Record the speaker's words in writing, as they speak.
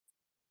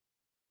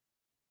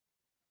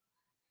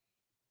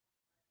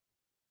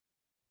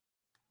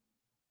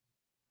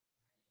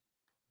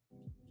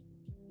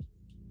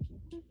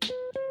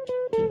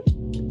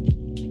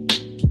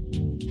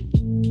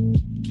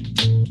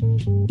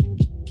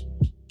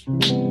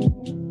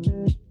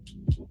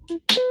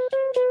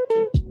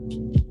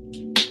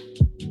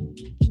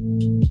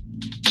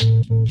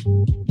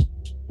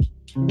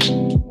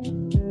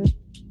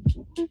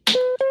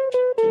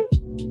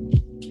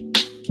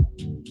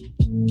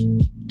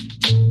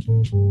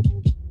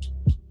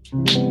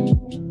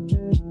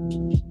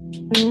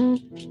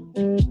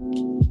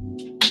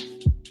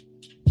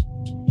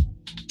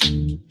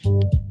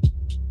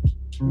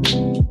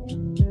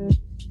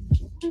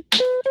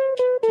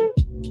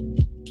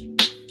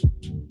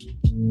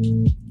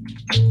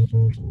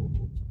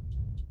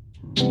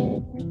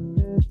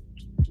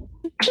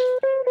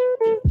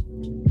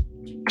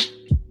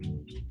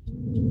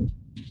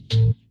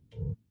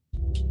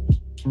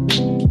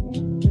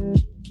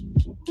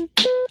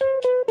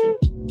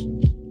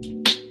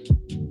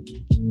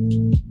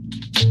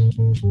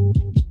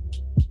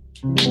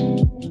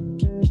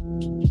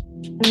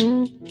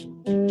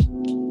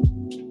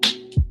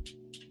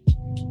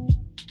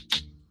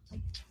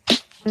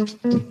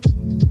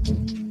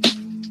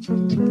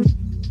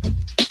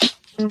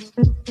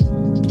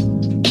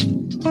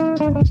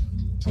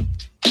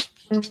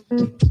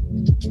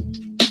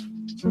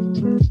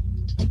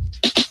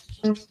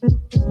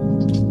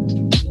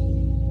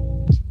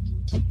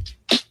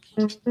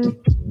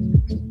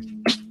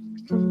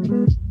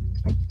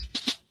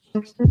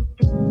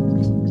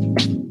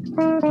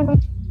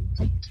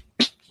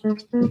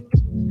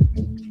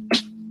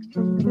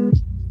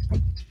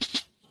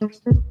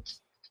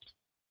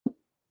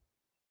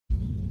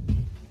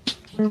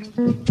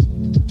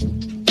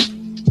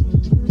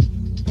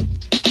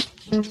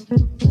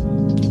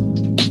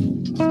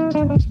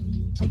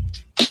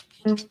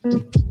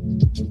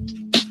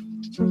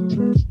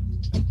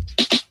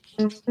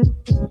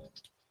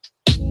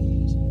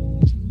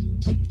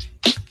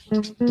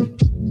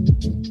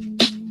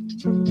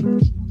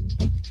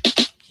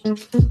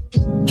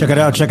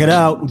Check it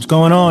out. What's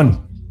going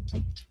on?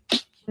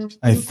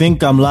 I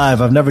think I'm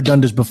live. I've never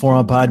done this before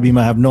on Podbeam.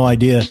 I have no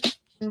idea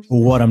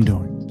what I'm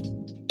doing.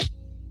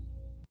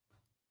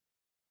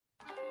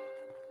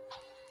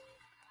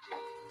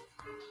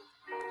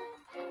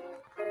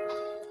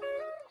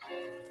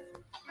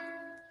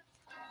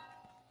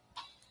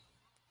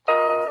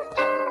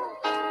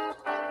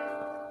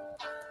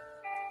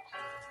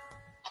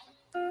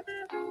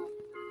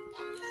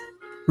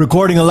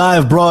 Recording a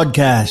live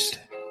broadcast.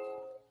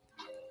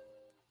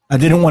 I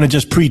didn't want to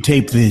just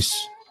pre-tape this.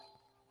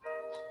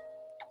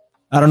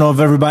 I don't know if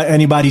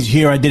anybody's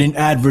here. I didn't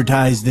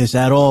advertise this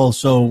at all,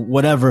 so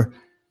whatever.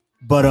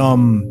 But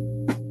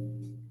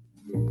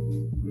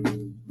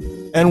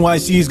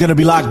NYC is going to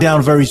be locked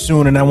down very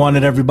soon, and I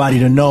wanted everybody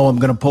to know. I'm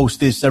going to post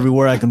this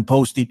everywhere I can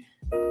post it.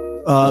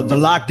 The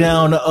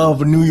lockdown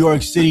of New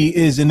York City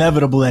is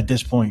inevitable at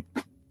this point.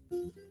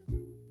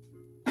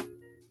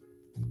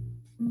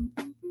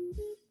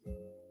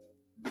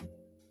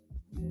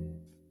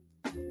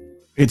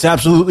 It's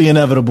absolutely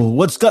inevitable.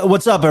 What's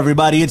up,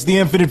 everybody? It's the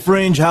Infinite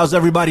Fringe. How's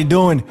everybody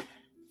doing?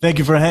 Thank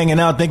you for hanging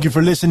out. Thank you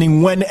for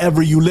listening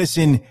whenever you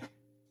listen.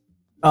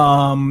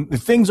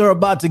 Things are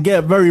about to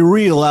get very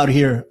real out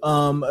here.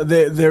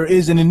 There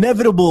is an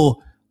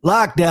inevitable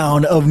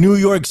lockdown of New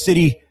York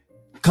City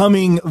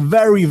coming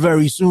very,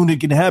 very soon. It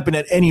can happen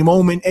at any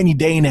moment, any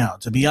day now,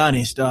 to be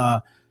honest.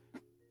 They're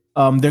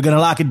going to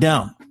lock it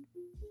down.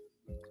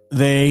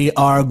 They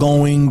are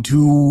going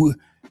to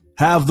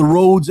have the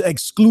roads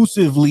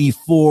exclusively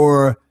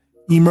for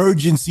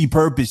emergency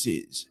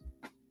purposes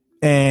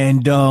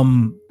and,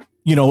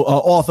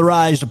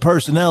 authorized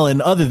personnel. And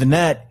other than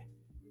that,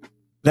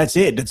 that's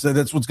it.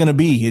 That's what's going to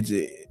be.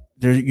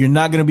 You're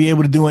not going to be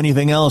able to do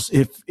anything else.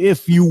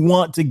 If you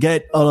want to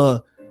get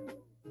a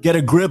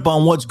grip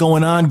on what's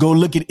going on, go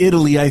look at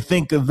Italy. I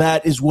think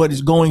that is what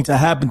is going to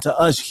happen to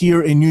us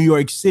here in New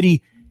York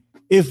City.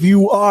 If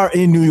you are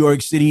in New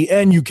York City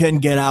and you can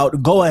get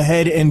out, go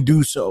ahead and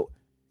do so.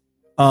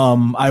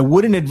 I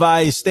wouldn't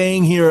advise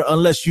staying here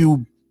unless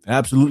you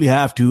absolutely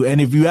have to.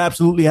 And if you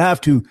absolutely have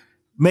to,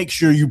 make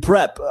sure you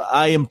prep.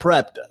 I am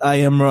prepped. I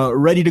am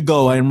ready to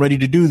go. I am ready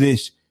to do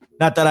this.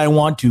 Not that I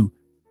want to,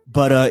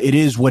 but it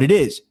is what it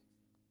is.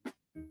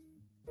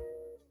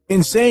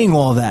 In saying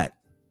all that,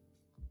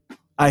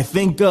 I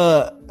think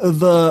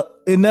the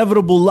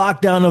inevitable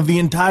lockdown of the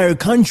entire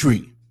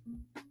country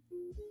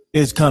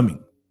is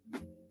coming.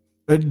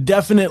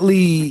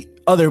 Definitely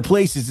other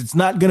places. It's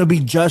not going to be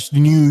just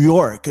New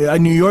York.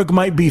 New York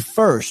might be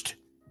first.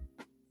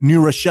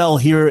 New Rochelle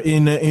here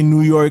in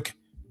New York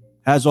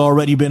has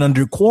already been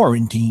under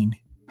quarantine,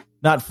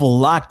 not full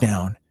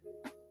lockdown.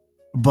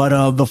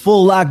 But the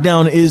full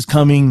lockdown is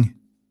coming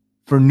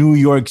for New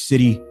York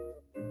City.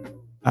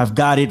 I've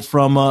got it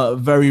from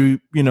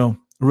very,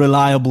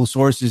 reliable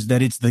sources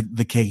that it's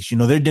the case.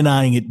 They're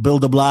denying it. Bill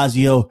de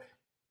Blasio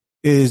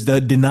is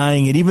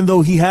denying it, even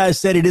though he has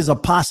said it is a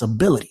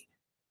possibility.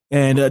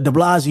 And de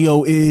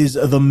Blasio is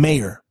the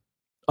mayor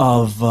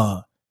of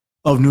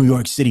New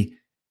York City.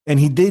 And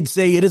he did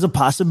say it is a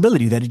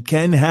possibility that it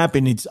can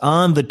happen. It's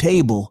on the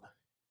table.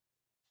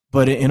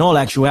 But in all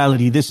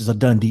actuality, this is a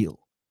done deal.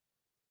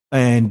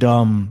 And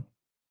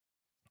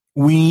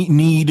We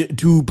need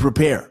to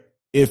prepare.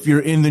 If you're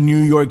in the New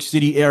York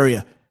City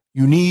area,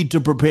 you need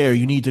to prepare.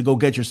 You need to go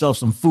get yourself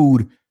some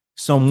food,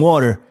 some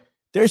water.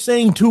 They're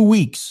saying 2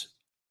 weeks.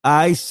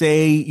 I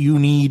say you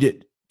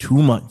need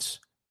 2 months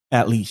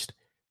at least,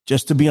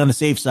 just to be on the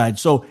safe side.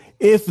 So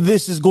if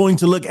this is going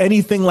to look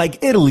anything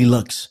like Italy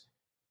looks,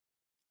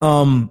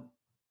 we're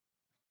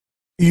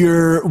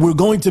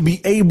going to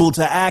be able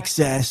to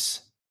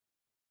access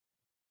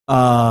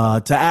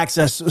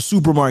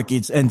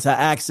supermarkets and to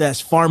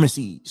access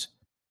pharmacies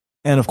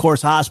and, of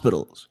course,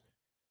 hospitals.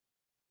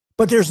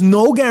 But there's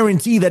no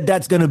guarantee that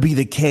that's going to be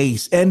the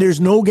case. And there's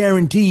no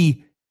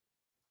guarantee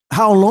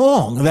how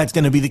long that's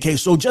going to be the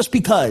case. So just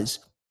because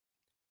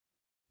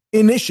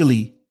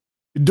initially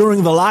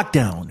during the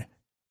lockdown,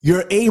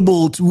 you're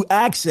able to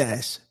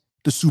access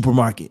the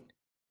supermarket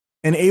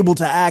and able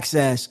to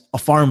access a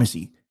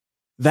pharmacy,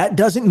 that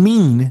doesn't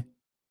mean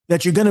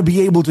that you're going to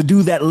be able to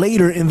do that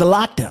later in the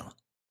lockdown.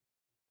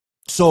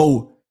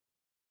 So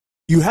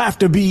you have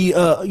to be,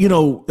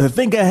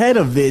 think ahead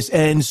of this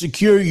and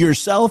secure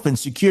yourself and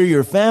secure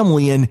your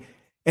family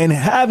and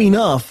have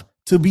enough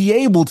to be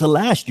able to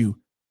last you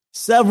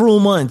several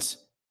months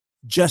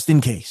just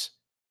in case,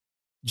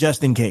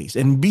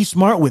 and be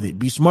smart with it.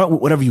 Be smart with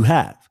whatever you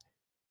have.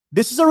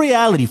 This is a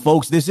reality,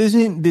 folks. This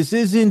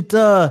isn't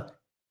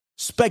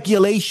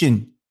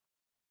speculation.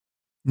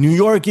 New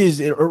York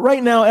is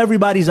right now.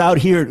 Everybody's out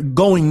here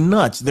going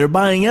nuts. They're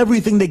buying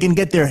everything they can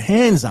get their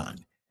hands on.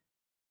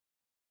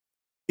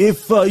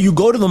 If you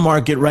go to the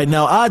market right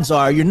now, odds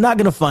are you're not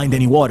going to find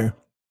any water.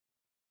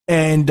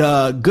 And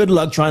good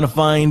luck trying to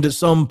find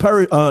some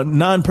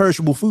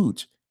non-perishable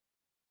foods.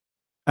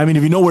 I mean,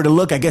 if you know where to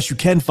look, I guess you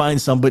can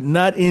find some, but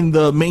not in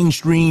the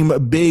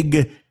mainstream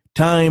big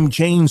time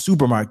chain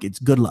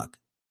supermarkets. Good luck.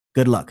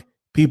 Good luck.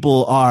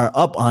 People are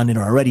up on it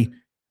already.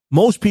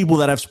 Most people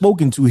that I've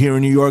spoken to here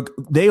in New York,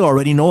 they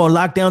already know a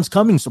lockdown's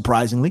coming,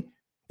 surprisingly.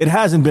 It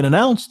hasn't been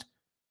announced,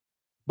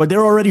 but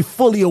they're already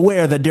fully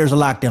aware that there's a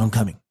lockdown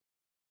coming.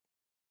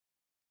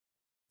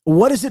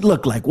 What does it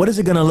look like? What is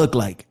it going to look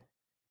like?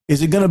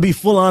 Is it going to be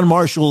full-on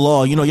martial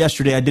law? You know,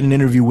 yesterday I did an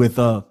interview with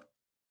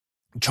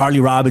Charlie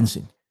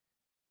Robinson,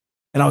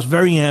 and I was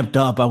very amped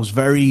up. I was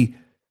very,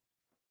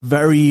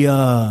 very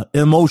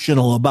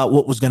emotional about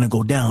what was going to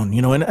go down,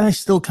 you know, and I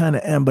still kind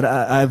of am, but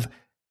I've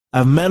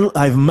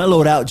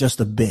mellowed out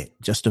just a bit,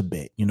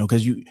 you know,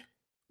 because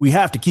we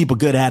have to keep a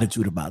good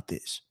attitude about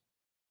this.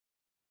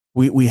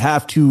 We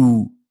have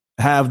to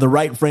have the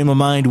right frame of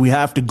mind. We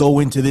have to go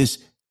into this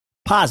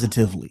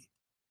positively.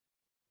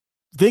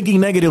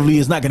 Thinking negatively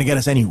is not going to get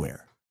us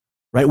anywhere,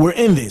 right? We're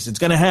in this. It's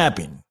going to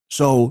happen.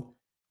 So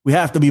we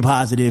have to be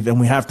positive and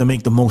we have to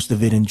make the most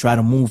of it and try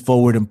to move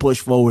forward and push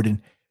forward and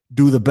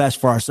do the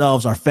best for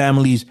ourselves, our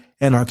families,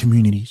 and our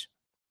communities.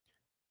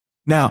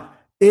 Now,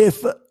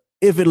 if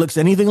it looks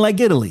anything like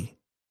Italy,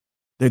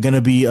 they're going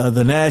to be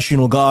the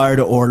National Guard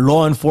or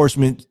law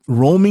enforcement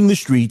roaming the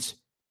streets,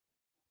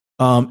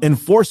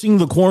 enforcing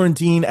the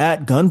quarantine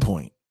at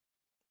gunpoint,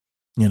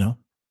 you know,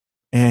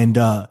 and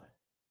I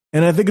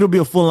think it'll be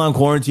a full-on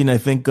quarantine. I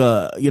think,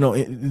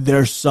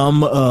 there's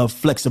some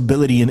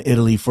flexibility in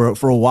Italy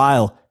for a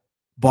while.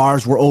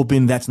 Bars were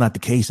open. That's not the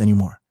case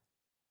anymore.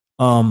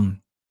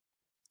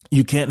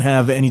 You can't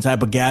have any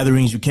type of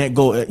gatherings. You can't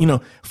go,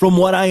 from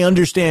what I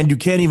understand, you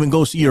can't even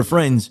go see your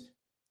friends.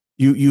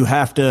 You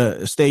have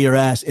to stay your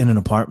ass in an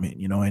apartment,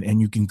 and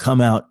you can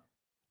come out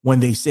when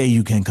they say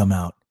you can come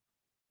out.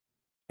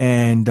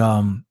 And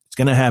it's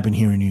going to happen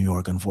here in New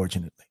York,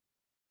 unfortunately.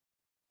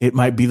 It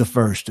might be the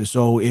first.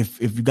 So if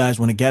you guys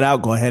want to get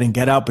out, go ahead and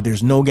get out. But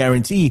there's no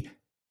guarantee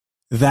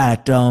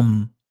that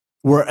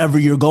wherever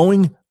you're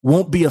going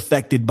won't be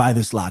affected by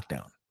this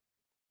lockdown.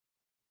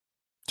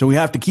 So we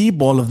have to keep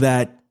all of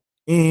that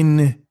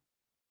in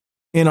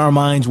our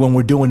minds when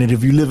we're doing it.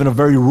 If you live in a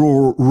very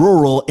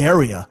rural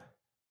area,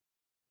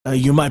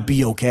 you might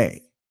be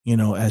okay,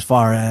 as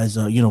far as,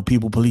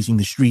 people policing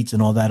the streets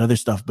and all that other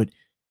stuff. But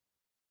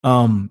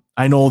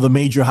I know the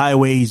major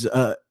highways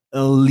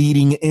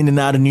leading in and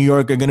out of New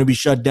York are going to be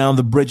shut down.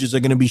 The bridges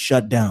are going to be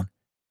shut down.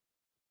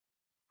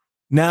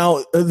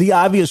 Now, the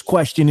obvious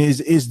question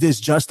is this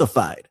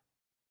justified?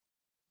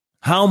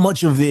 How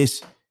much of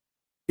this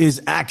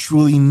is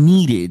actually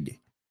needed?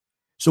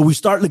 So we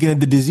start looking at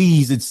the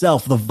disease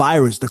itself, the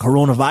virus, the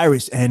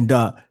coronavirus, and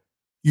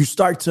you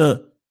start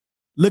to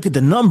look at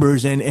the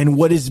numbers and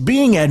what is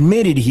being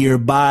admitted here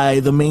by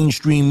the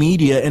mainstream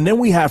media. And then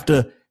we have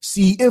to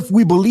see if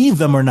we believe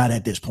them or not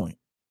at this point,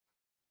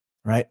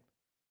 right?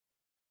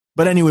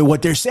 But anyway,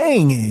 what they're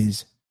saying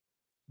is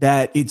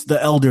that it's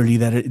the elderly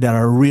that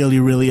are really,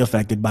 really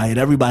affected by it.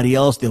 Everybody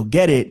else, they'll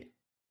get it,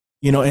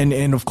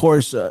 and of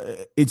course,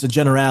 it's a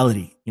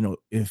generality.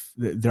 If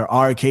there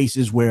are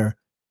cases where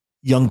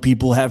young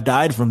people have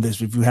died from this,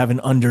 if you have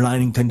an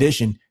underlying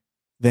condition,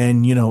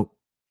 then,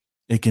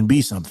 it can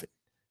be something.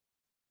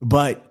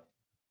 But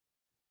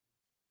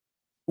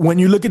when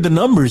you look at the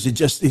numbers, it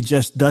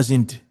just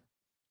doesn't,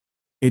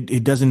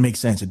 it doesn't make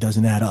sense. It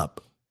doesn't add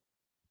up.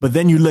 But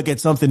then you look at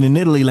something in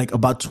Italy, like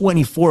about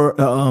 24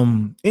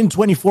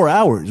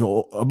 hours,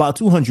 or about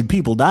 200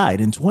 people died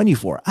in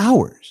 24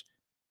 hours.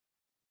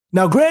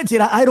 Now,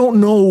 granted, I don't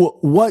know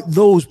what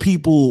those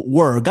people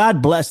were.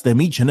 God bless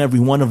them, each and every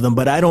one of them.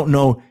 But I don't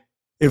know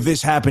if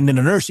this happened in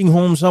a nursing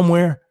home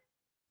somewhere.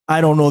 I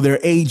don't know their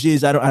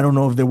ages. I don't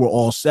know if they were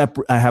all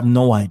separate. I have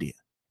no idea.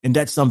 And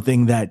that's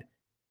something that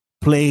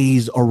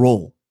plays a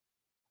role.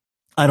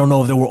 I don't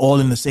know if they were all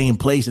in the same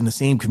place, in the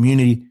same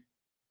community,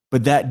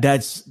 but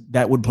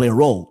that would play a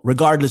role.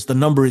 Regardless, the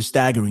number is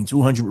staggering.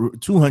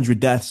 200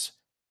 deaths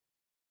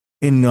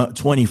in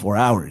 24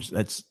 hours.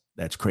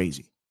 That's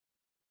crazy,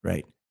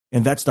 right?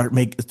 And that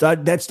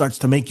starts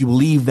to make you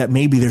believe that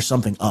maybe there's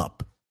something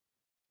up,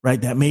 right?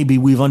 That maybe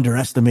we've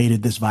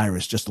underestimated this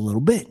virus just a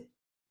little bit.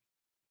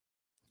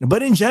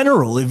 But in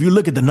general, if you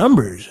look at the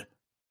numbers,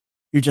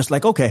 you're just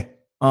like, okay,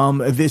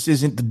 this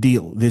isn't the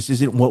deal. This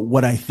isn't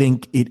what I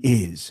think it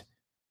is.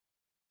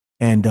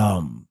 And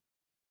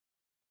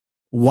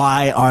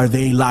why are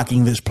they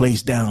locking this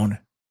place down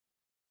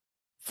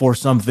for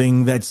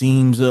something that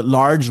seems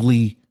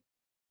largely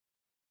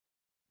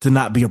to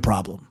not be a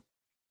problem?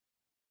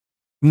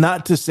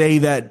 Not to say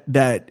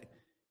that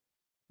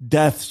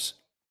deaths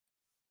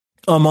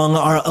among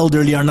our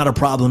elderly are not a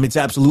problem. It's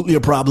absolutely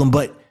a problem,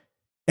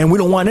 and we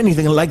don't want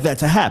anything like that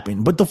to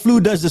happen. But the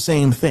flu does the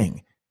same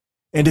thing.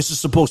 And this is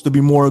supposed to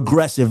be more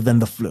aggressive than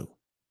the flu.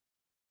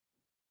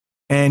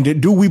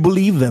 And do we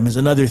believe them is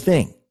another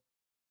thing.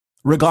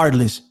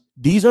 Regardless,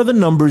 these are the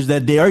numbers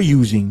that they are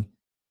using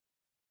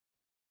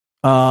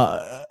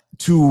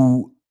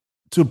to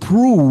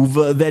prove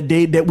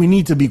that we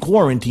need to be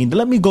quarantined.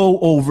 Let me go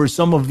over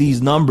some of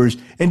these numbers,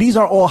 and these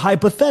are all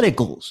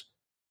hypotheticals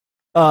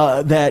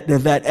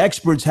that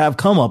experts have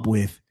come up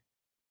with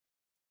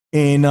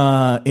in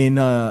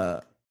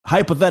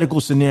hypothetical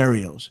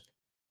scenarios.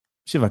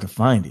 See if I can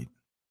find it.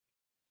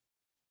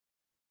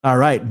 All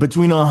right,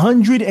 between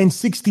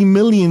 160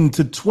 million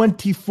to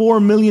 24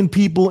 million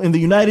people in the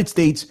United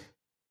States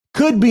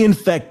could be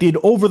infected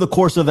over the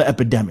course of the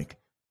epidemic,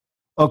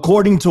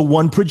 according to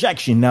one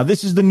projection. Now,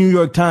 this is the New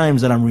York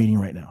Times that I'm reading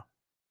right now.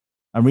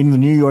 I'm reading the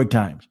New York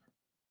Times,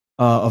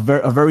 one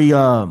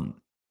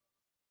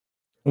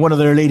of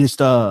their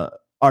latest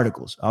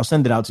articles. I'll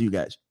send it out to you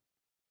guys.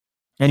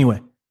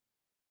 Anyway,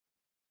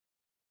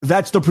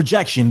 that's the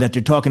projection that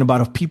they're talking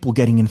about of people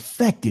getting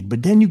infected.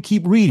 But then you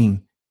keep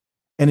reading,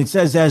 and it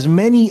says as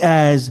many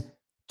as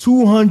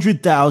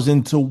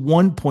 200,000 to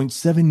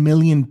 1.7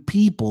 million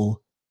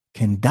people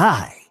can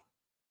die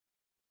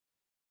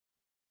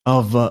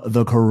of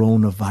the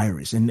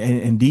coronavirus.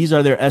 And these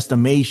are their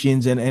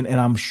estimations. And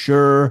I'm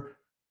sure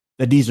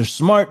that these are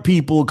smart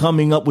people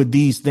coming up with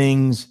these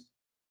things.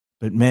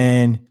 But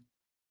man,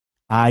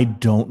 I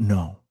don't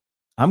know.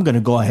 I'm going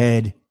to go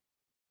ahead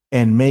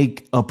and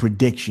make a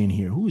prediction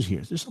here. Who's here?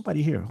 Is there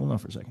somebody here? Hold on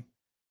for a second.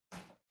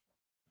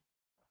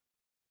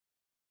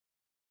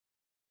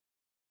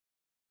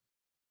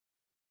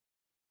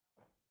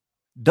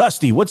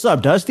 Dusty, what's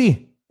up,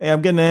 Dusty? Hey,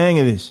 I'm getting the hang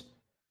of this.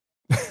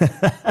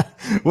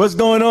 What's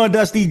going on,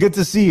 Dusty? Good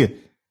to see you.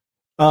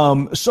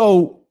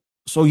 So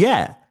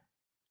yeah,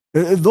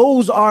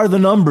 those are the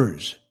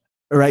numbers,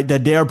 right,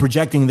 that they're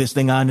projecting this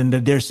thing on, and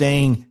that they're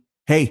saying,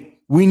 hey,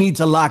 we need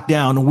to lock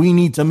down. We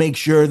need to make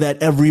sure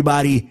that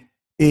everybody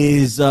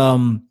is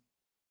in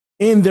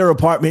their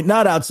apartment,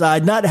 not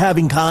outside, not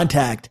having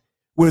contact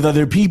with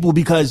other people,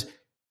 because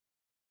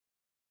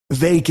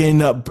they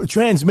can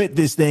transmit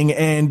this thing,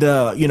 and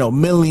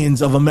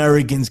millions of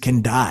Americans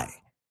can die.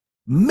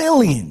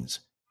 Millions.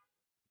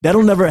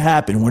 That'll never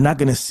happen. We're not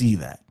going to see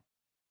that.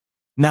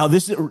 Now,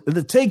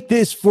 take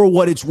this for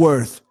what it's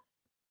worth.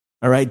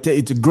 All right,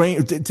 take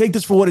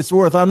this for what it's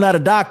worth. I'm not a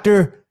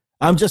doctor.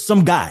 I'm just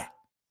some guy.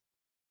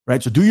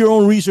 Right. So do your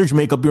own research,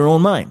 make up your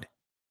own mind.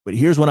 But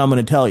here's what I'm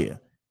going to tell you.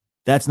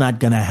 That's not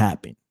going to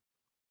happen.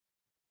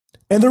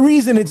 And the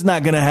reason it's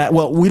not going to happen,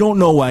 well, we don't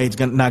know why it's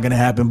not going to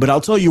happen, but I'll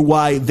tell you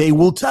why they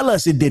will tell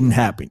us it didn't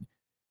happen.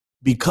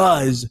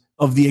 Because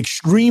of the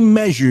extreme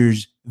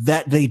measures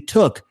that they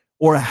took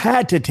or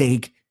had to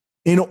take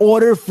in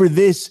order for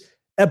this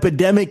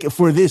epidemic,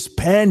 for this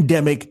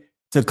pandemic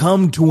to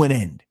come to an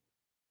end.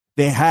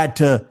 They had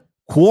to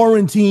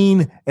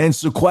quarantine and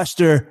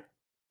sequester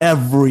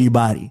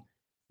everybody.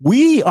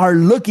 We are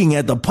looking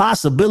at the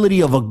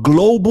possibility of a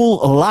global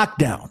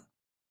lockdown.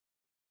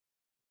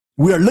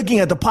 We are looking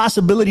at the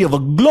possibility of a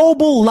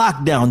global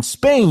lockdown.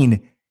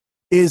 Spain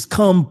is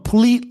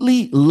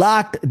completely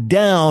locked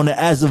down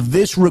as of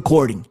this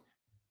recording.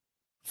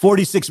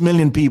 46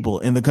 million people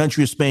in the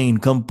country of Spain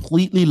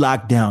completely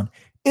locked down.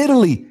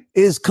 Italy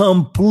is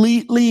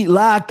completely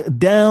locked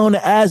down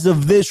as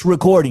of this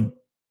recording.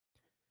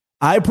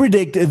 I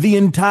predict the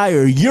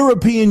entire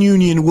European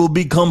Union will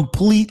be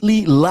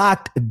completely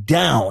locked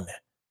down.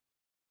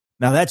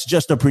 Now, that's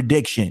just a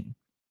prediction,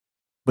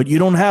 but you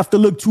don't have to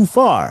look too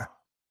far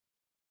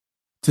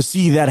to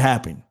see that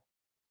happen.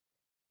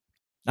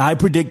 I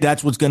predict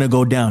that's what's going to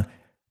go down.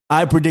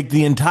 I predict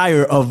the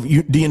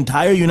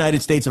entire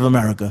United States of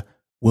America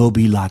will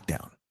be locked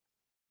down.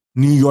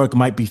 New York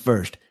might be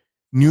first.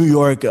 New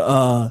York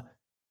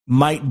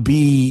might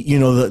be,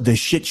 the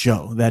shit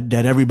show that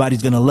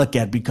everybody's going to look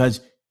at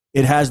because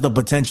it has the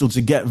potential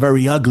to get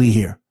very ugly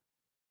here.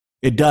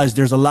 It does.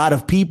 There's a lot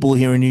of people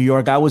here in New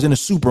York. I was in a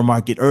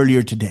supermarket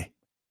earlier today,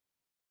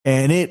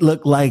 and it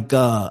looked like,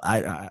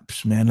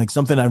 like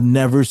something I've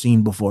never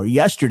seen before.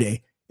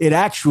 Yesterday, it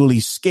actually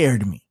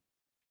scared me.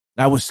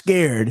 I was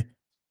scared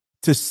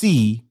to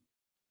see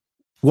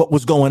what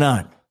was going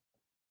on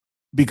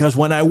because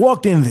when I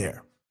walked in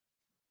there,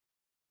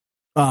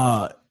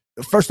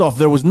 first off,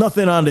 there was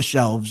nothing on the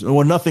shelves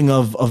or nothing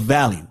of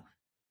value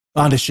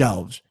on the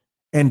shelves,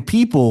 and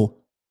people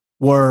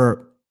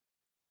were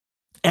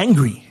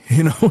angry.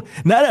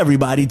 Not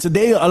everybody.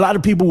 Today, a lot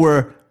of people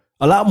were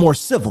a lot more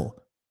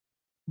civil.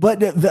 But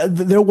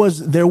there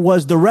was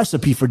the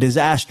recipe for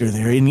disaster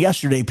there. And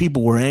yesterday,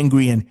 people were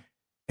angry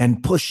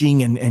and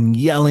pushing and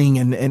yelling.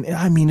 And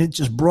I mean, it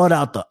just brought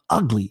out the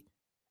ugly.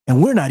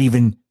 And we're not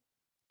even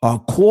a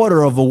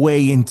quarter of a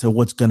way into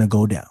what's going to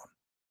go down.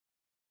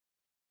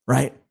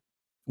 Right?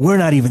 We're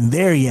not even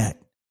there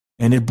yet.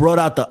 And it brought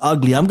out the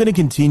ugly. I'm going to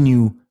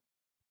continue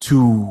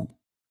to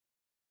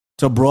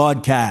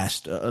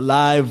broadcast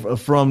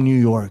live from New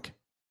York.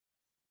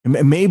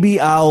 Maybe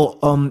I'll,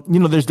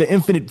 there's the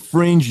Infinite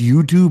Fringe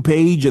YouTube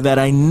page that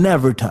I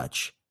never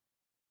touch.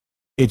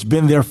 It's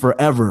been there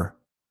forever.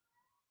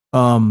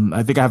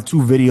 I think I have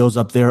 2 videos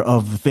up there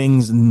of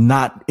things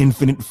not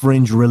Infinite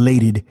Fringe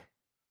related.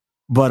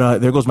 But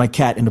there goes my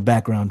cat in the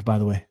background, by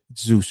the way.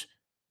 It's Zeus.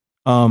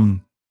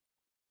 And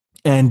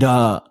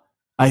I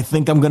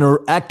think I'm going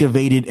to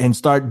activate it and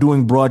start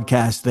doing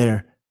broadcasts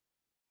there.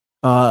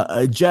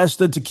 Just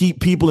to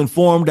keep people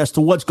informed as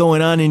to what's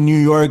going on in New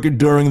York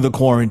during the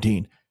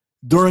quarantine,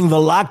 during the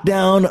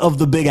lockdown of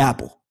the Big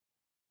Apple.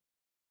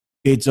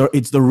 It's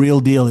the real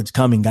deal. It's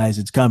coming, guys.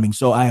 It's coming.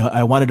 So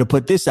I wanted to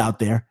put this out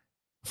there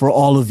for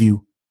all of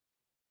you.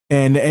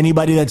 And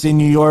anybody that's in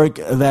New York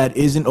that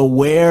isn't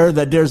aware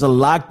that there's a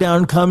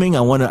lockdown coming,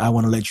 I want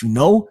to let you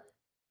know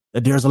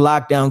that there's a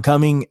lockdown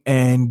coming.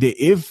 And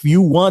if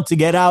you want to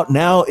get out,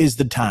 now is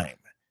the time.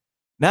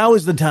 Now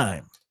is the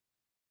time.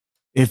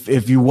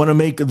 If you want to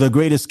make the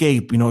great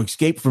escape,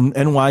 escape from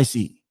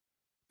NYC,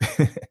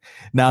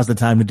 now's the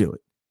time to do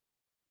it.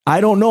 I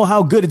don't know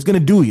how good it's going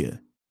to do you.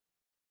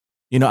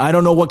 I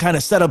don't know what kind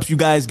of setups you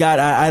guys got.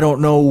 I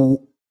don't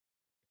know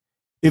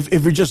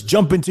if you just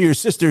jump into your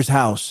sister's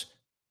house,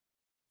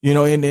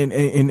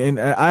 and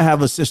I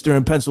have a sister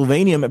in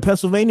Pennsylvania.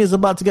 Pennsylvania is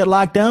about to get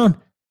locked down.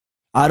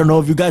 I don't know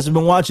if you guys have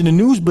been watching the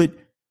news, but,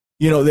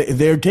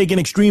 they're taking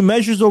extreme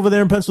measures over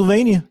there in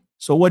Pennsylvania.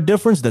 So what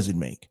difference does it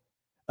make?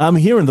 I'm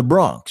here in the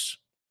Bronx.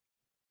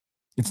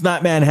 It's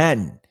not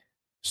Manhattan.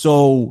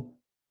 So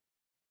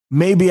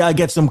maybe I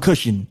get some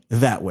cushion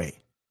that way.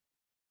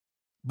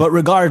 But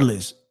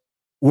regardless,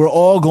 we're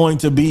all going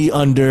to be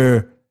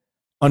under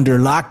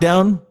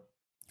lockdown,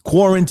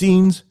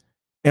 quarantines,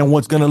 and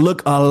what's going to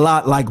look a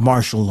lot like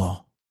martial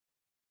law.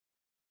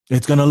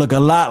 It's going to look a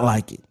lot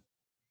like it.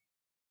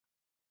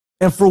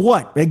 And for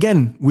what?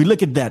 Again, we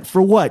look at that.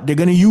 For what? They're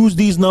going to use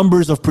these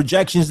numbers of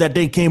projections that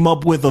they came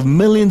up with of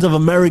millions of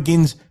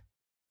Americans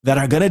that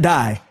are going to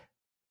die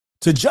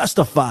to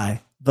justify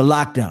the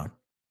lockdown.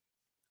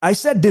 I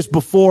said this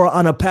before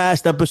on a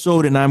past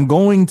episode, and I'm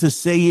going to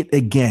say it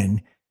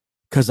again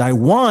because I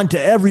want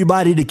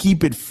everybody to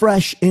keep it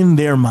fresh in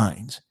their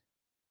minds.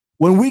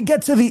 When we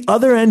get to the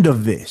other end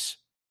of this,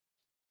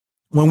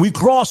 when we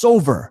cross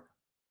over,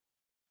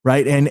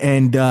 right,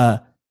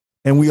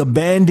 and we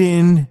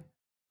abandon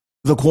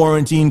the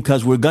quarantine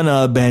because we're going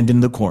to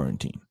abandon the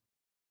quarantine.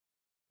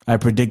 I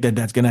predict that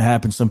that's going to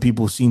happen. Some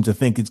people seem to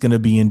think it's going to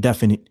be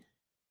indefinite.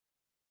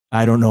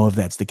 I don't know if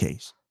that's the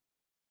case.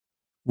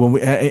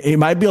 It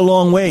might be a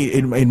long way.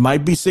 It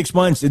might be 6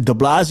 months. De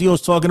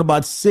Blasio's talking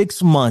about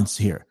 6 months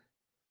here.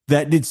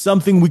 That it's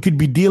something we could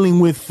be dealing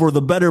with for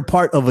the better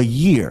part of a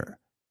year.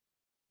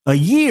 A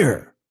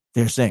year,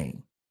 they're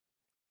saying.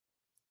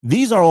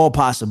 These are all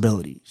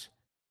possibilities.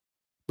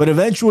 But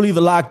eventually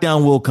the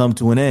lockdown will come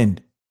to an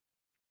end.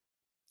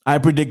 I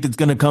predict it's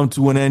going to come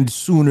to an end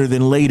sooner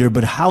than later,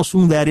 but how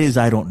soon that is,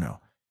 I don't know.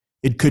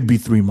 It could be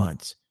 3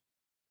 months.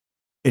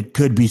 It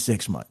could be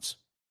 6 months.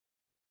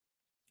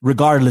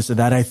 Regardless of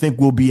that, I think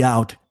we'll be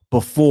out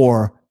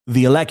before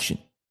the election,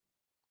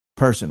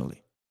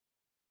 personally.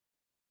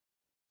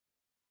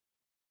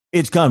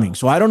 It's coming.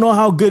 So I don't know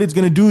how good it's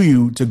going to do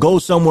you to go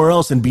somewhere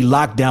else and be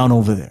locked down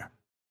over there.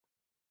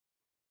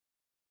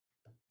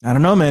 I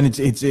don't know, man.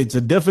 It's a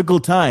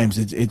difficult times.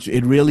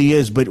 It really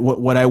is. But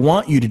what I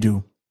want you to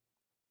do,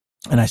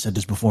 and I said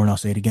this before and I'll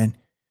say it again,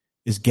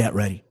 is get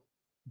ready.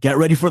 Get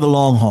ready for the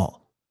long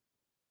haul.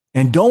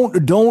 And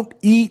don't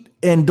eat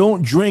and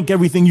don't drink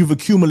everything you've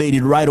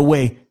accumulated right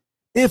away.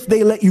 If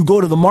they let you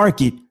go to the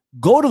market,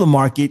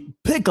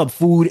 pick up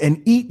food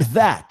and eat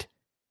that.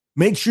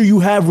 Make sure you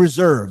have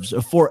reserves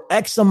for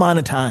X amount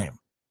of time.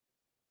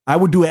 I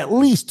would do at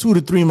least 2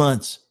 to 3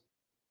 months.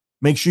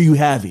 Make sure you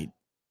have it.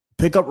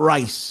 Pick up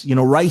rice.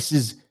 Rice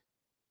is,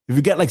 if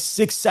you get like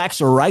 6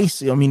 sacks of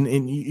rice, I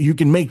mean, you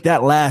can make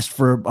that last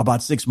for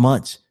about 6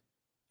 months.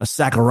 A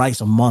sack of rice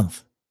a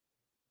month.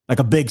 like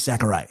a big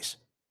sack of rice,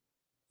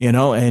 and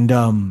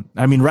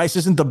I mean, rice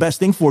isn't the best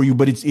thing for you,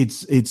 but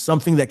it's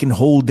something that can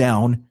hold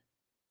down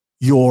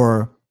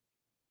your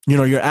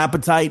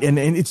appetite, and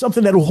it's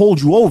something that will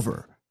hold you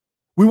over.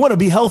 We want to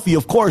be healthy,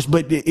 of course,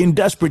 but in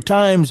desperate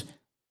times,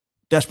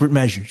 desperate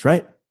measures,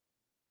 right?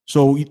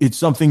 So it's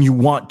something you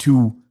want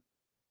to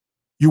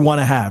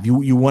have.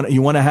 You want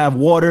to have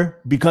water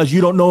because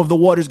you don't know if the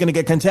water is going to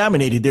get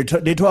contaminated.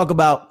 They talk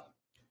about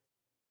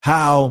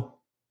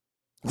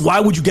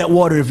why would you get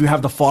water if you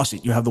have the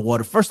faucet? You have the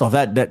water. First off,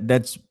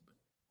 that's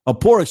a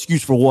poor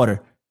excuse for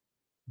water.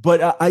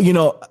 But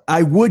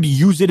I would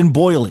use it and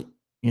boil it,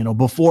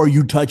 before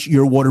you touch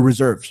your water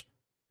reserves.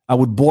 I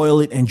would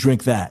boil it and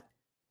drink that,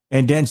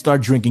 and then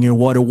start drinking your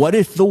water. What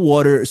if the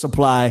water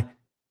supply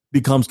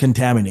becomes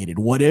contaminated?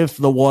 What if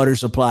the water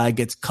supply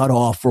gets cut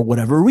off for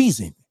whatever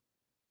reason?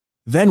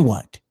 Then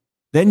what?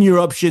 Then you're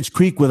up Schitt's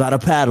Creek without a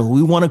paddle.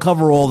 We want to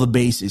cover all the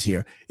bases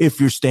here if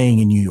you're staying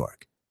in New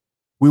York.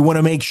 We want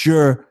to make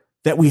sure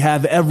that we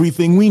have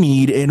everything we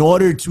need in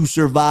order to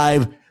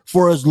survive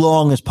for as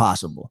long as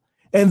possible.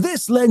 And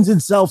this lends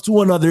itself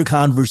to another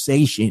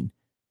conversation.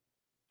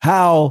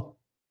 How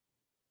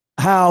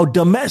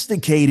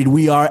domesticated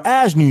we are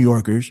as New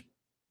Yorkers,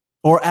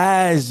 or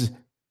as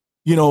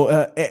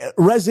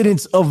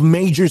residents of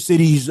major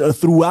cities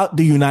throughout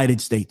the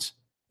United States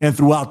and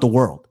throughout the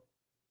world,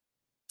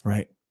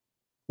 right?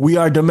 We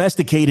are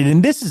domesticated,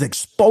 and this is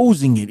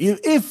exposing it.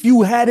 If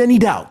you had any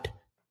doubt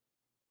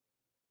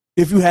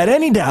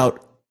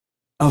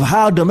of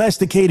how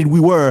domesticated we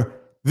were,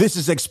 this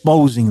is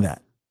exposing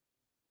that,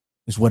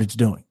 is what it's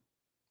doing.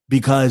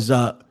 Because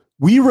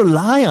we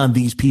rely on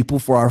these people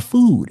for our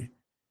food.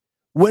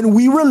 When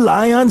we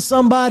rely on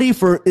somebody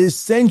for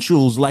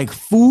essentials like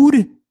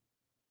food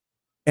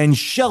and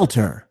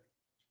shelter,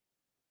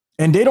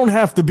 and they don't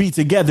have to be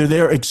together,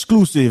 they're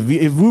exclusive.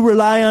 If we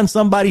rely on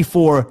somebody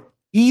for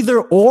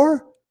either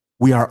or,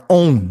 we are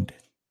owned.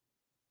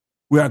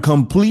 We are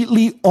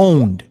completely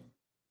owned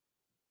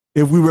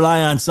if we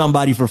rely on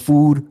somebody for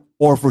food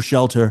or for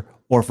shelter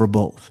or for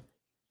both.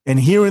 And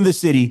here in the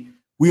city,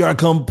 we are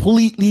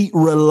completely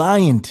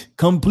reliant,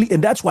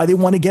 and that's why they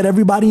want to get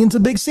everybody into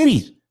big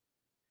cities,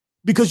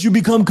 because you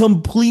become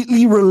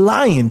completely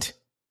reliant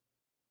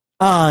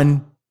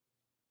on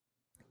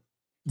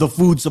the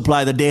food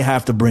supply that they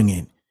have to bring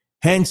in.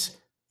 Hence,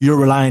 you're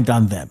reliant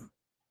on them.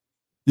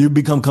 You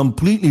become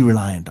completely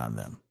reliant on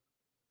them.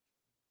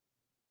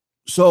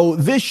 So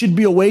this should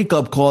be a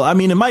wake-up call. I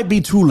mean, it might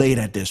be too late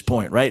at this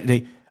point,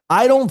 right?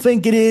 I don't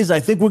think it is. I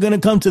think we're going to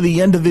come to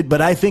the end of it, but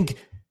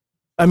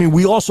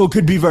we also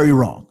could be very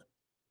wrong.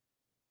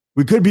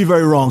 We could be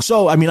very wrong.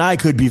 So, I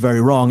could be very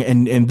wrong,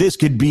 and this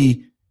could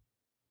be,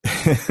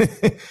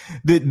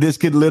 this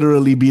could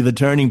literally be the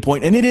turning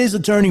point. And it is a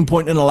turning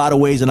point in a lot of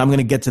ways, and I'm going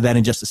to get to that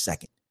in just a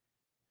second.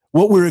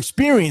 What we're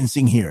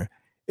experiencing here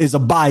is a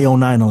bio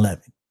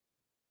 9/11.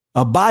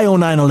 A bio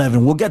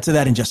 9/11. We'll get to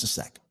that in just a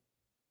second.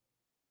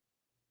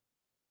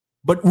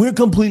 But we're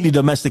completely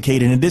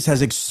domesticated, and this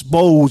has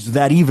exposed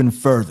that even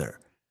further.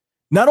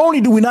 Not only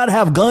do we not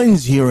have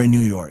guns here in New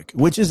York,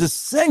 which is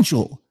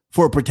essential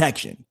for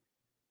protection,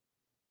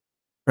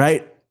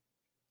 right?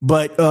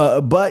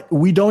 But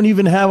we don't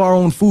even have our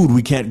own food.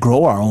 We can't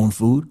grow our own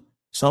food.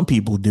 Some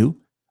people do.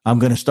 I'm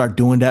going to start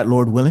doing that,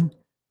 Lord willing.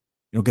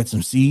 Get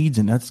some seeds,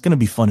 and that's going to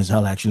be fun as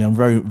hell, actually. I'm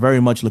very, very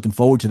much looking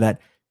forward to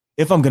that.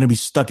 If I'm going to be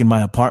stuck in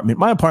my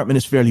apartment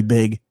is fairly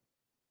big,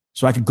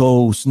 so I could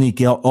go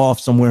sneak off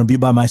somewhere and be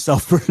by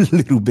myself for a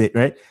little bit,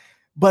 right?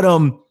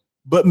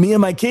 But me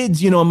and my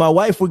kids, and my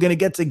wife, we're going to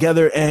get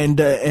together and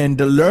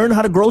learn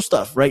how to grow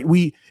stuff, right?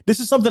 This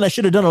is something I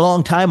should have done a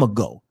long time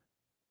ago.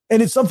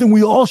 And it's something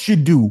we all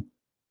should do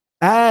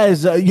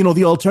as,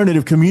 the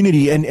alternative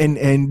community.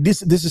 And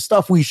this is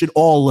stuff we should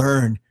all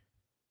learn.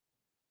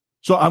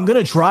 So I'm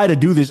going to try to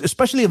do this,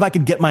 especially if I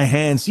could get my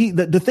hands. See,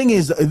 the thing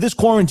is, this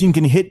quarantine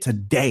can hit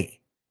today.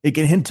 It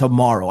can hit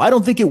tomorrow. I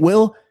don't think it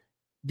will,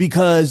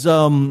 because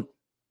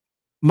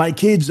my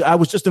kids, I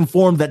was just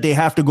informed that they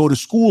have to go to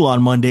school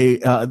on Monday.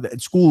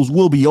 Schools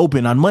will be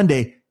open on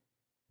Monday,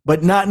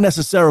 but not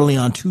necessarily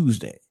on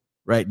Tuesday,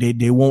 right?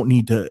 They won't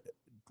need to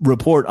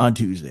report on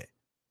Tuesday.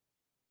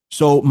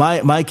 So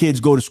my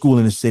kids go to school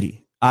in the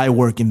city. I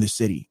work in the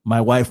city.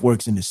 My wife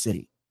works in the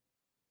city.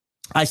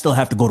 I still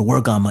have to go to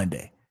work on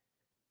Monday,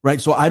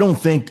 right? So I don't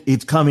think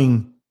it's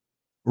coming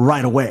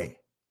right away.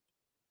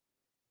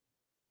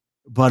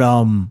 But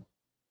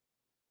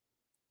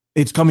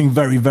it's coming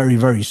very, very,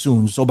 very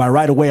soon. So by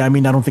right away, I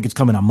don't think it's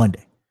coming on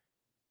Monday.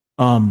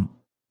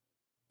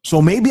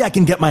 So maybe I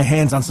can get my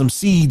hands on some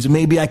seeds.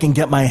 Maybe I can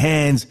get my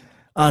hands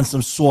on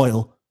some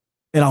soil,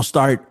 and I'll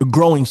start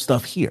growing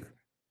stuff here.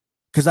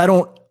 Because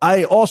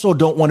I also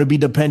don't want to be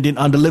dependent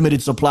on the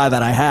limited supply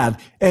that I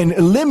have. And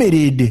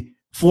limited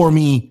for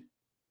me,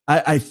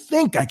 I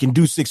think I can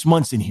do 6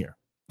 months in here.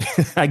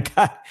 I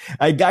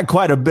got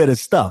quite a bit of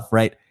stuff,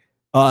 right?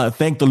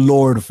 Thank the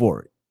Lord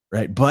for it,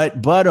 right?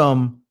 But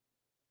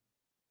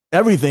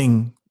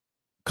everything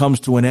comes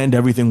to an end.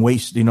 Everything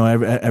wastes,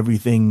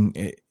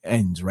 everything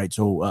ends, right?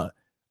 So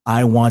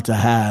I want to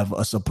have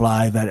a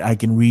supply that I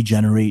can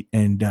regenerate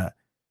and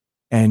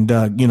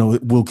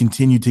it will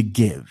continue to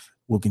give.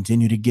 Will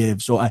continue to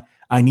give. So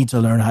I need to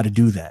learn how to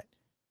do that.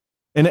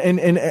 And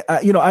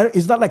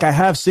it's not like I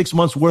have 6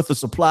 months worth of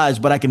supplies,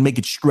 but I can make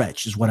it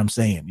stretch is what I'm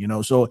saying,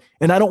 So,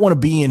 and I don't want to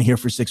be in here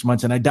for 6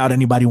 months, and I doubt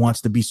anybody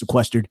wants to be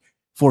sequestered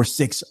for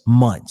 6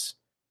 months.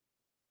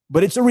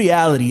 But it's a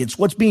reality. It's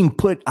what's being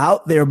put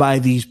out there by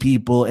these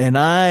people, and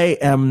I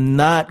am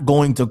not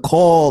going to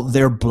call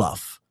their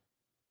bluff.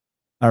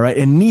 All right,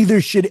 and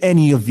neither should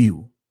any of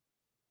you.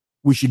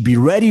 We should be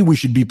ready. We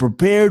should be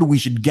prepared. We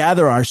should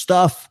gather our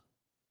stuff,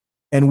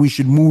 and we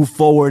should move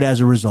forward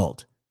as a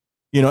result.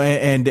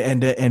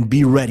 And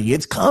be ready.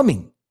 It's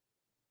coming.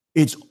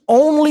 It's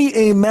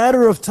only a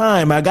matter of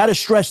time. I got to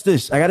stress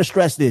this.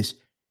 It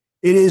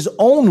is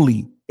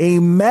only a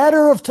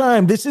matter of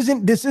time. This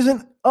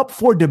isn't up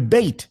for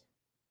debate.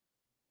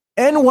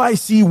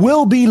 NYC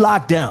will be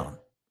locked down.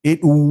 It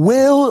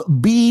will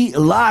be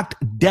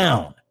locked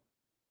down.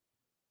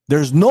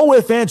 There's no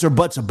ifs, ands, or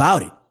buts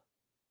about it.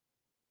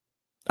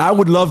 I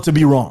would love to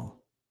be wrong.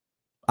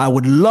 I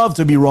would love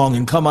to be wrong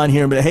and come on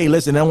here and be, hey,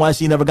 listen,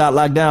 NYC never got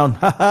locked down.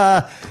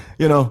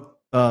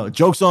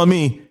 Joke's on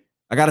me.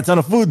 I got a ton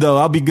of food, though.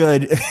 I'll be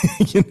good.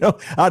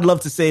 I'd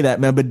love to say that,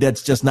 man, but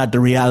that's just not the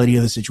reality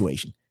of the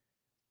situation.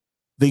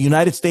 The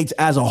United States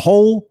as a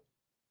whole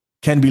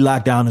can be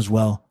locked down as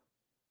well.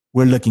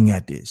 We're looking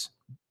at this.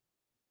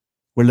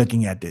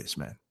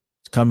 Man.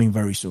 It's coming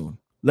very soon.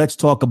 Let's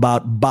talk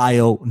about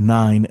Bio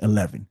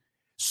 9/11.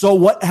 So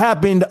what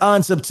happened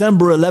on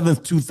September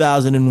 11th,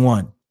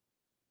 2001?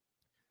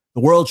 The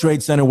World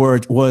Trade Center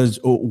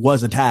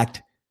was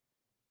attacked,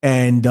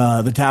 and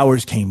the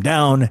towers came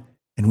down,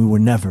 and we were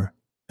never,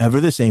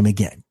 ever the same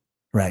again,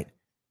 right?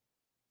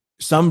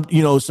 Some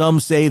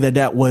say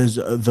that was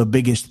the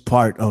biggest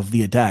part of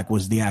the attack,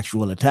 was the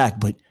actual attack,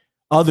 but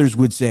others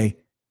would say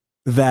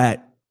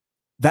that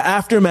the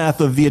aftermath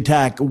of the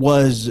attack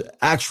was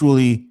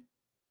actually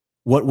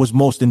what was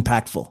most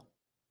impactful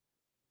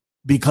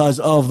because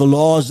of the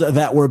laws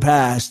that were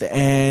passed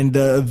and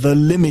the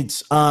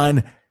limits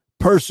on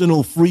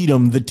personal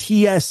freedom, the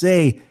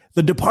TSA,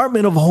 the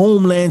Department of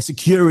Homeland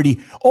Security,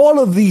 all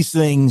of these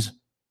things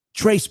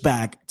trace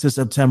back to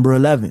September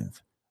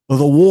 11th.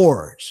 The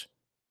wars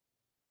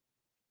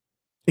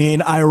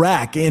in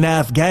Iraq, in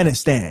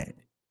Afghanistan,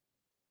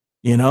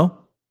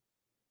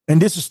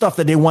 and this is stuff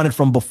that they wanted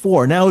from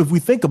before. Now, if we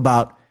think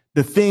about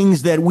the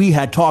things that we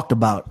had talked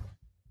about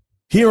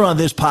here on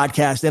this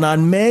podcast and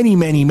on many,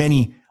 many,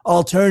 many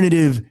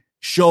alternative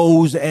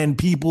shows and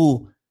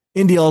people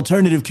in the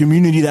alternative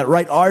community that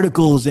write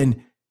articles.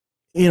 And,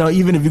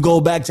 even if you go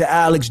back to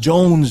Alex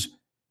Jones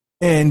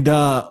and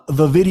the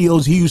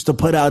videos he used to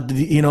put out,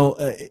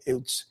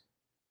 it's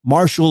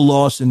martial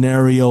law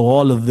scenario,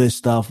 all of this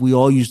stuff. We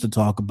all used to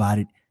talk about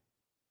it.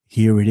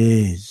 Here it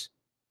is.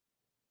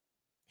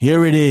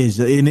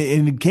 And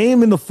it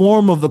came in the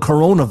form of the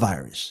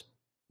coronavirus.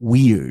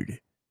 Weird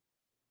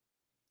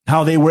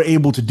how they were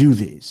able to do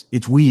this.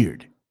 It's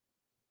weird.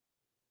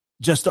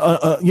 Just,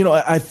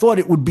 I thought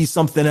it would be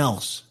something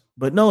else.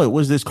 But no, it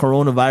was this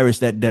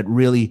coronavirus that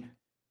really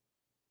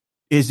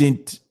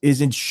isn't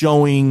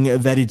showing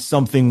that it's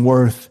something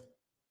worth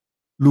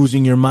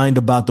losing your mind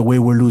about the way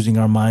we're losing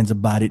our minds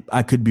about it.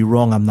 I could be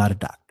wrong. I'm not a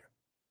doctor.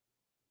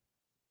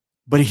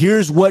 But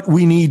here's what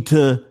we need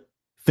to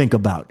think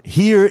about.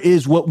 Here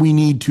is what we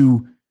need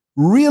to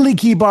really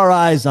keep our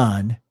eyes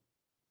on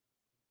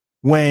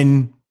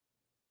when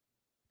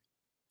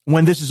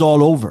this is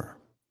all over.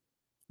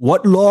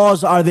 What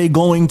laws are they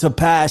going to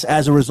pass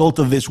as a result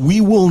of this?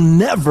 We will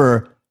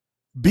never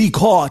be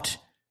caught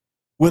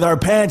with our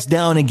pants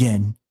down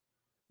again.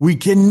 We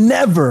can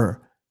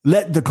never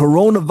let the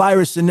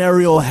coronavirus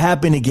scenario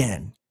happen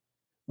again.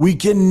 We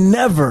can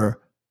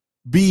never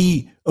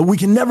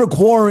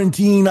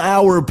quarantine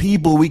our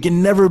people. We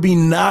can never be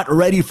not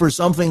ready for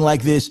something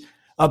like this,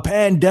 a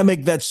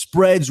pandemic that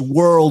spreads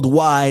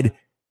worldwide,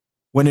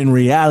 when in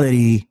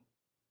reality,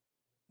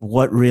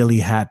 what really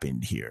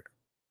happened here?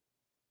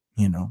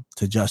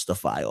 To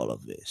justify all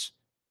of this.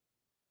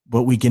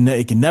 But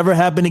it can never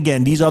happen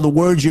again. These are the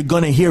words you're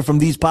going to hear from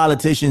these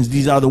politicians.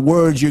 These are the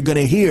words you're going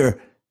to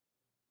hear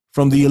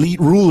from the elite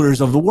rulers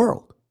of the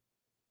world.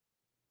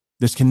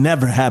 This can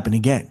never happen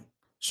again.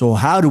 So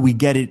how do we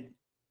get it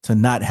to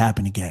not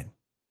happen again?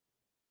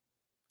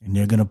 And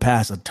they're going to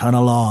pass a ton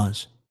of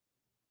laws.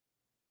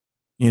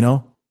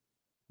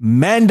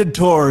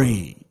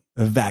 Mandatory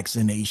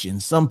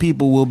vaccinations. Some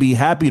people will be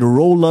happy to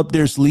roll up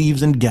their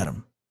sleeves and get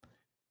them.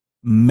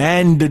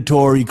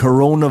 Mandatory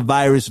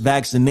coronavirus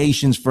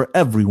vaccinations for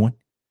everyone.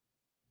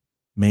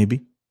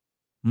 Maybe.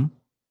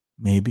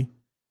 Maybe.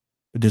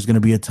 But there's going to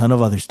be a ton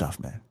of other stuff,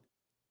 man.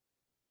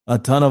 A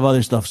ton of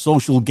other stuff.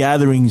 Social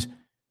gatherings.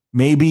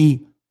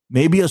 Maybe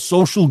a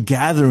social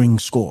gathering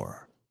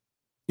score.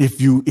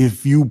 If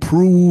you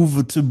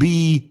prove to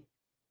be,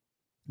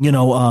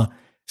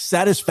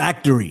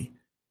 satisfactory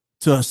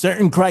to a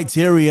certain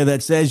criteria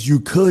that says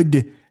you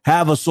could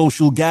have a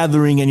social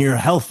gathering and you're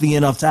healthy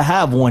enough to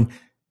have one.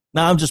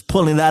 Now I'm just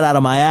pulling that out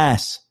of my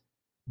ass.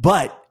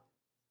 But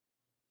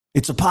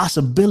It's a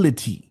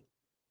possibility.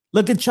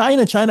 Look at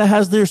China. China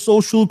has their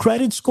social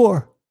credit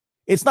score.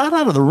 It's not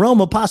out of the realm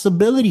of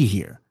possibility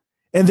here.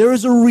 And there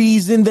is a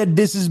reason that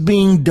this is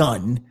being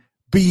done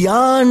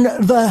beyond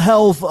the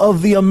health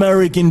of the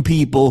American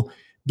people,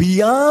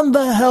 beyond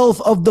the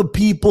health of the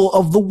people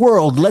of the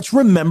world. Let's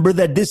remember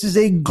that this is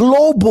a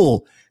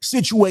global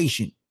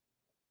situation.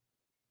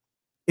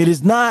 It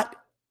is not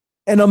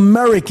an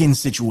American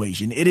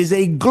situation. It is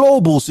a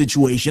global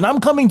situation.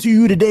 I'm coming to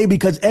you today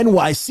because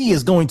NYC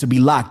is going to be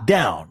locked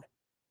down.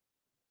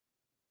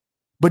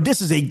 But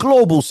this is a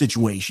global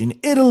situation.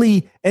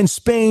 Italy and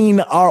Spain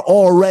are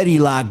already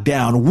locked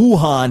down.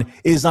 Wuhan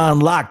is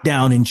on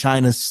lockdown in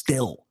China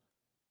still.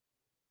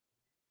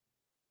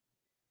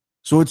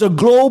 So it's a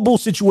global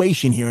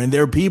situation here. And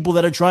there are people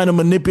that are trying to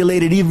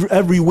manipulate it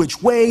every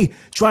which way,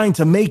 trying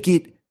to make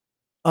it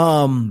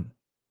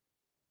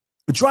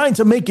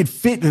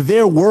fit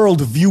their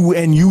worldview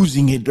and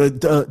using it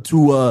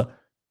to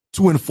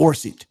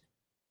enforce it,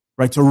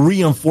 right? To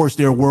reinforce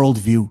their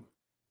worldview.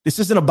 This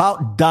isn't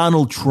about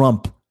Donald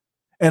Trump.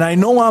 And I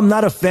know I'm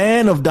not a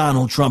fan of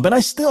Donald Trump, and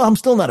I'm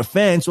still not a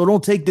fan, so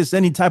don't take this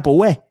any type of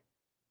way.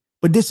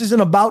 But this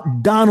isn't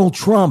about Donald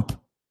Trump.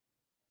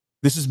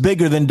 This is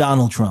bigger than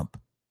Donald Trump.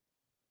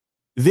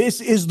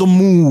 This is the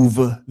move.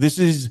 This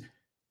is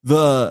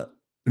the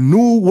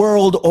New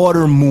World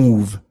Order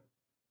move.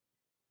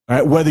 All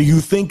right, whether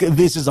you think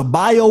this is a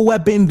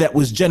bioweapon that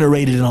was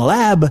generated in a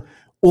lab,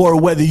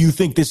 or whether you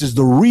think this is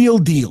the real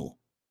deal,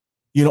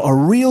 a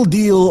real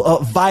deal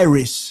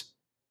virus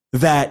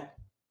that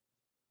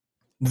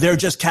they're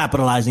just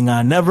capitalizing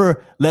on.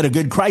 Never let a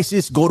good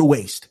crisis go to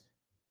waste.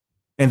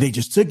 And they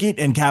just took it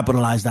and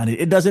capitalized on it.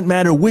 It doesn't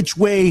matter which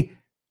way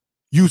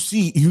you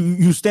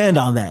stand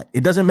on that.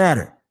 It doesn't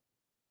matter.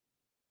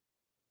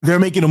 They're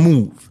making a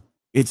move.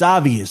 It's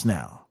obvious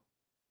now.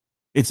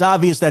 It's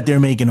obvious that they're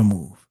making a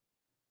move.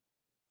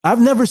 I've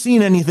never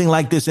seen anything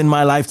like this in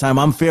my lifetime.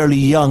 I'm fairly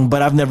young,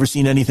 but I've never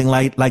seen anything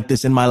like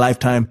this in my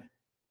lifetime.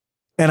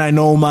 And I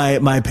know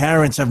my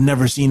parents have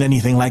never seen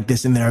anything like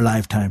this in their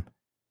lifetime.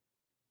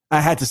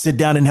 I had to sit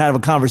down and have a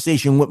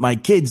conversation with my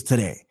kids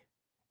today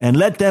and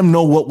let them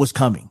know what was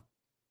coming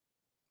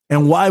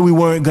and why we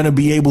weren't going to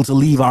be able to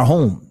leave our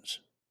homes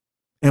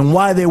and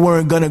why they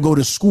weren't going to go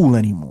to school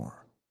anymore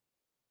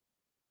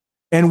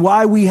and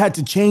why we had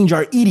to change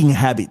our eating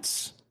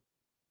habits.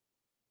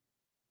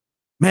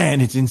 Man,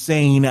 it's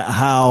insane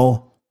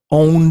how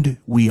owned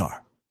we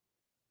are.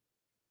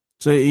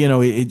 So,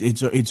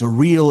 it's a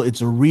real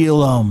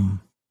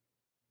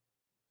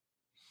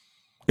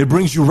it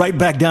brings you right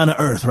back down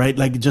to earth, right?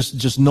 Like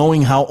just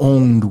knowing how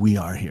owned we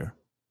are here.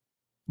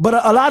 But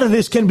a lot of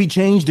this can be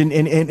changed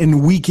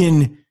and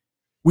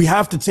we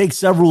have to take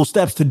several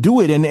steps to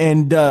do it.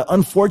 And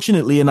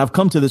unfortunately, and I've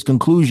come to this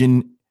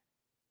conclusion,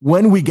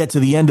 when we get to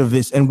the end of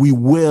this, and we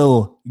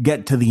will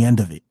get to the end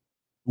of it,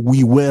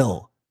 we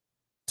will.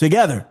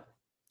 Together,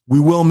 we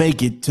will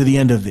make it to the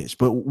end of this.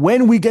 But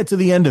when we get to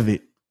the end of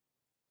it,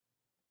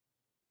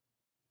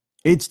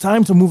 it's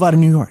time to move out of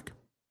New York.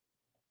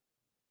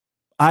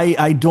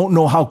 I don't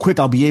know how quick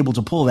I'll be able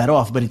to pull that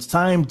off, but it's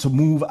time to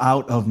move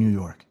out of New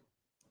York.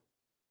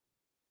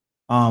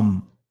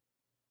 And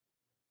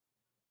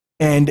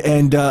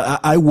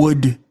I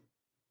would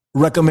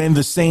recommend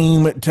the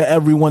same to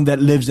everyone that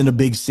lives in a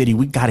big city.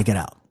 We got to get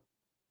out.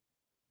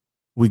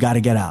 We got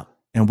to get out,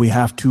 and we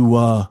have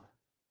to,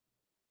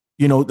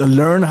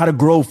 learn how to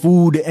grow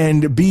food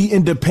and be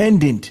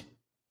independent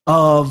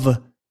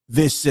of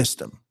this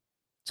system.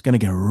 It's going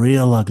to get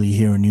real ugly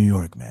here in New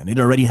York, man. It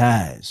already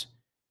has.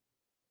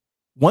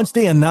 Once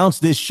they announce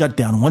this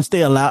shutdown, once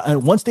they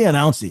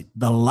announce it,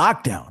 the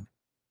lockdown,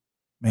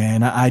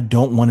 man, I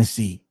don't want to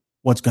see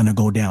what's going to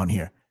go down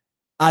here.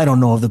 I don't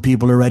know if the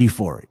people are ready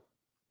for it.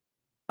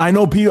 I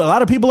know a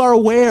lot of people are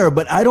aware,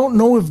 but I don't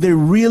know if they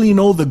really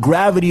know the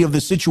gravity of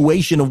the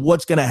situation of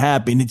what's going to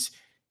happen.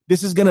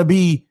 This is going to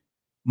be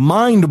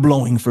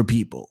mind-blowing for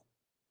people.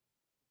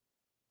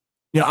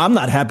 I'm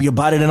not happy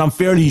about it, and I'm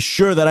fairly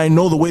sure that I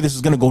know the way this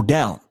is going to go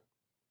down,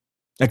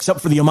 except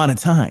for the amount of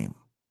time.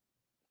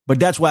 But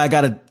that's why I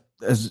got to,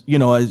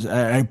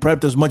 I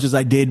prepped as much as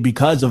I did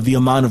because of the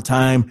amount of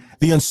time,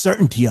 the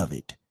uncertainty of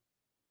it.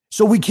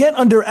 So we can't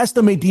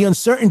underestimate the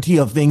uncertainty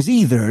of things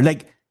either.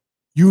 Like,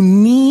 you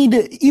need,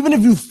 even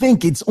if you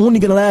think it's only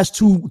going to last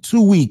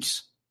two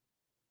weeks,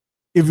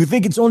 if you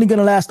think it's only going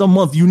to last a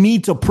month, you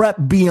need to prep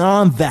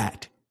beyond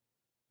that.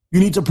 You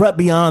need to prep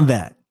beyond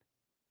that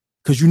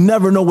because you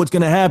never know what's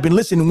going to happen.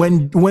 Listen,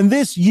 when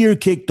this year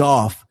kicked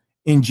off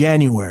in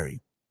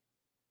January,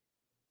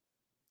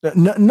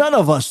 none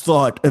of us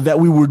thought that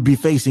we would be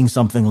facing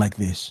something like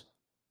this.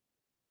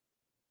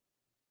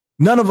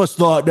 None of us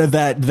thought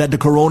that the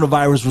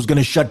coronavirus was going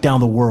to shut down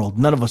the world.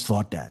 None of us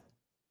thought that.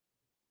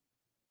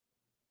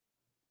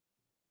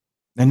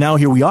 And now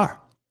here we are.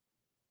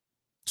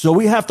 So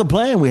we have to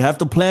plan. We have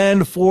to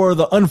plan for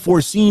the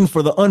unforeseen,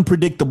 for the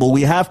unpredictable.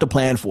 We have to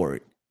plan for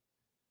it.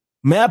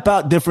 Map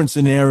out different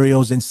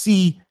scenarios and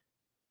see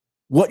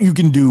what you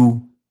can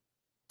do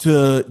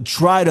to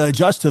try to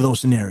adjust to those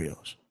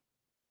scenarios.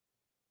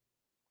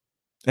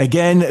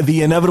 Again,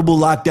 the inevitable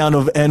lockdown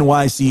of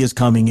NYC is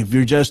coming. If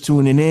you're just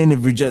tuning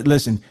in,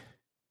 listen,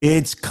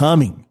 it's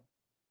coming.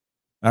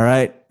 All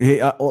right.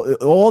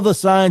 All the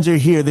signs are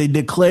here. They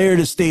declared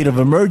a state of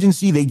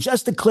emergency. They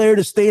just declared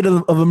a state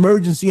of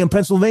emergency in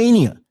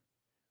Pennsylvania,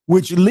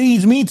 which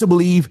leads me to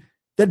believe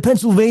that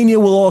Pennsylvania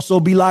will also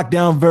be locked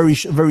down very,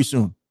 very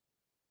soon.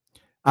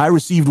 I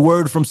received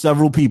word from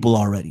several people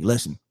already.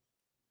 Listen,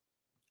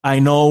 I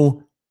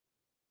know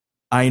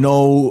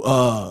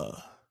the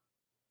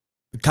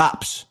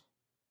cops.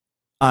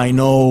 I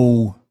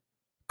know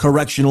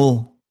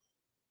correctional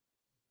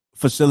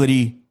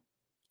facility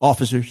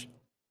officers.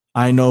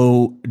 I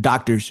know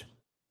doctors,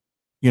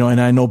 and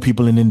I know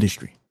people in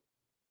industry.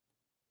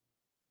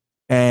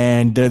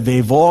 And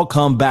they've all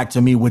come back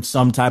to me with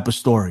some type of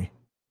story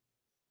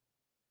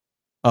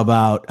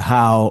about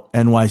how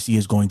NYC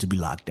is going to be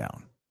locked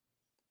down.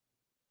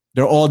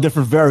 They're all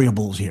different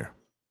variables here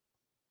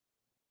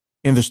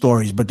in the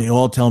stories, but they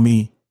all tell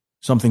me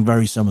something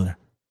very similar.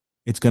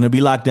 It's going to be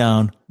locked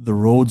down. The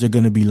roads are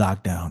going to be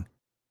locked down.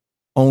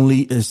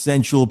 Only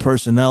essential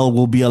personnel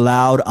will be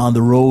allowed on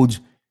the roads.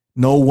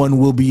 No one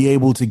will be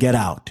able to get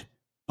out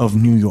of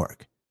New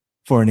York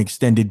for an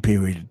extended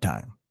period of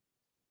time.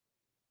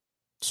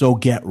 So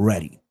get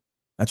ready.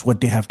 That's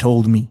what they have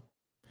told me.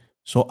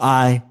 So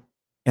I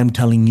am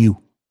telling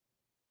you,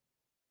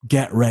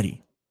 get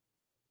ready.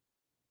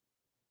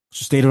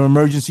 So state of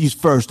emergency is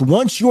first.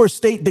 Once your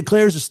state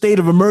declares a state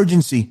of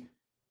emergency,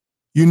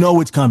 you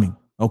know it's coming.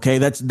 Okay,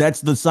 that's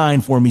the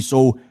sign for me.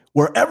 So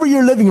wherever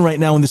you're living right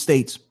now in the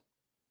States,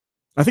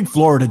 I think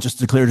Florida just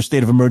declared a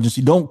state of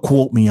emergency. Don't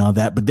quote me on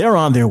that, but they're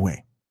on their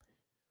way.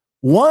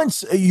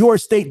 Once your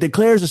state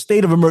declares a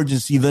state of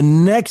emergency, the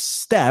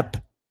next step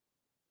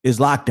is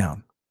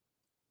lockdown.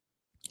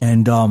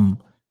 And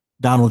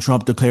Donald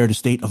Trump declared a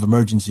state of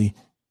emergency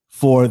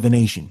for the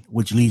nation,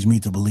 which leads me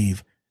to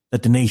believe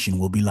that the nation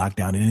will be locked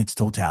down in its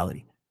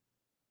totality.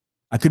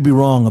 I could be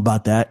wrong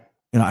about that.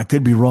 I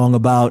could be wrong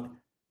about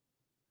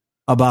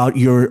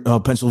your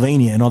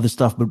Pennsylvania and all this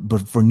stuff,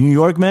 but for New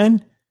York,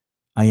 man,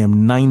 I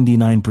am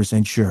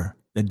 99% sure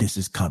that this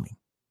is coming.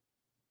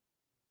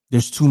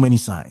 There's too many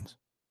signs.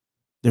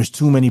 There's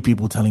too many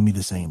people telling me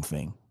the same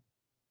thing.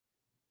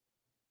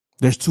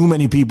 There's too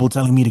many people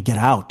telling me to get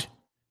out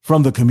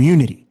from the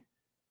community.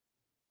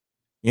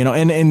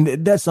 And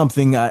that's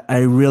something I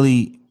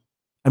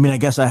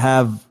guess I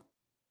have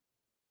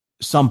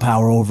some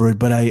power over it,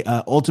 but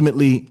I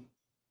ultimately,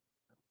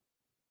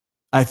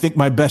 I think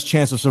my best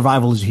chance of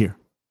survival is here.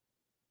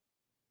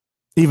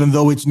 Even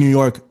though it's New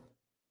York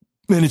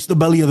and it's the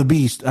belly of the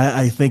beast,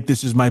 I think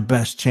this is my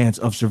best chance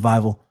of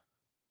survival.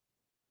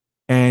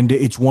 And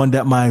it's one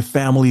that my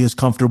family is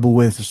comfortable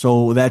with.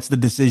 So that's the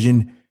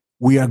decision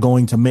we are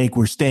going to make.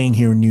 We're staying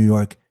here in New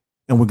York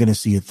and we're going to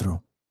see it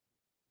through.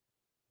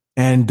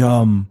 And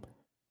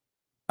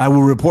I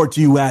will report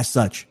to you as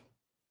such.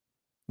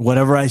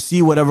 Whatever I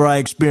see, whatever I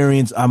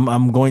experience,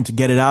 I'm going to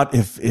get it out.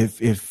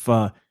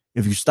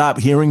 If you stop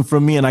hearing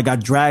from me and I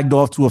got dragged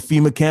off to a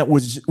FEMA camp,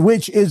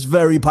 which is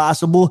very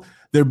possible,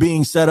 they're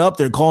being set up.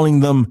 They're calling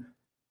them,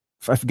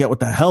 I forget what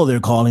the hell they're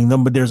calling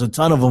them, but there's a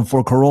ton of them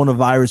for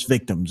coronavirus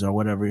victims or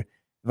whatever. If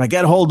I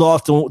get hauled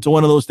off to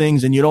one of those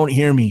things and you don't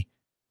hear me,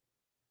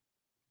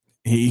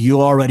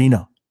 you already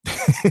know.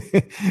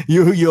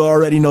 you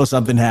already know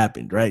something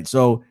happened, right?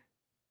 So,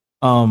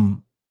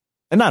 and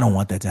I don't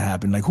want that to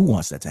happen. Like, who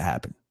wants that to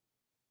happen?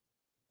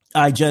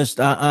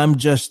 I'm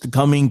just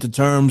coming to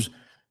terms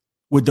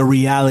with the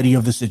reality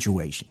of the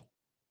situation.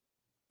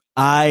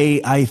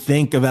 I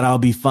think that I'll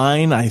be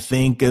fine. I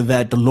think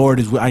that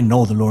I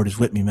know the Lord is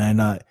with me,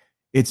 man.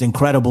 It's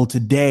incredible.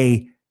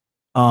 Today,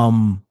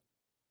 I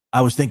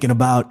was thinking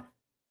about,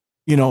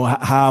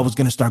 how I was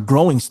going to start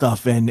growing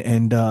stuff.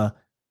 And a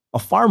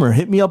farmer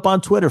hit me up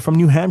on Twitter from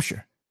New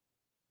Hampshire,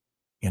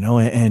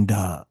 and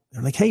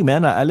they're like, hey,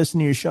 man, I listen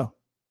to your show.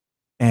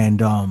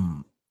 And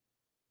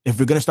if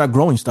you're going to start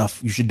growing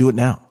stuff, you should do it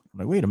now. I'm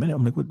like, wait a minute.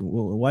 I'm like,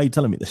 why are you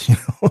telling me this?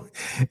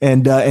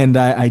 And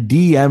I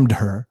DM'd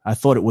her. I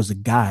thought it was a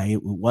guy.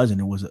 It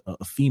wasn't. It was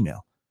a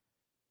female.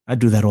 I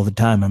do that all the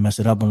time. I mess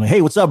it up. I'm like,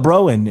 hey, what's up,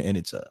 bro? And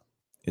it's a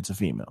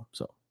female.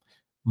 So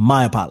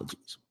my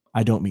apologies.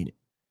 I don't mean it.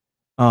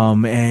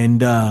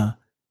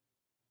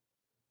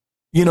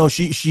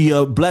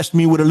 She blessed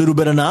me with a little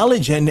bit of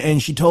knowledge,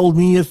 and she told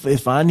me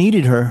if I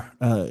needed her,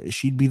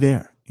 she'd be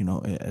there.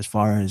 As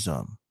far as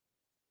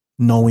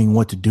knowing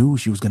what to do,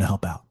 she was going to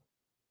help out.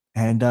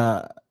 And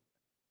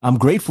I'm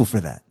grateful for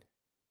that.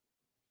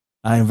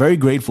 I am very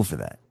grateful for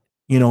that.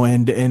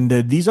 And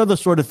these are the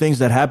sort of things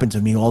that happen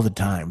to me all the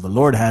time. The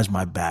Lord has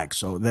my back.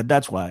 So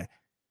that's why,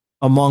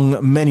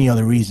 among many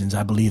other reasons,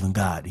 I believe in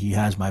God. He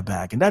has my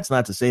back. And that's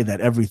not to say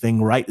that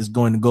everything right is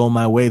going to go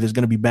my way. There's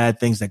going to be bad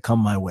things that come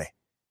my way,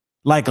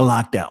 like a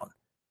lockdown.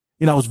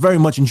 I was very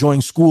much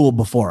enjoying school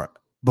before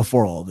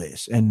all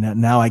this. And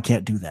now I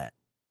can't do that.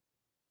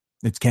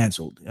 It's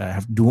canceled. I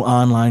have to do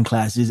online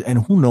classes,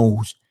 and who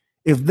knows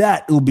if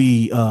that will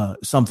be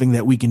something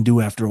that we can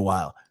do after a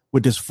while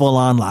with this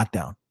full-on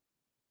lockdown.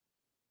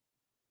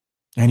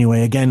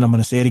 Anyway, again, I'm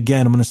going to say it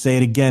again. I'm going to say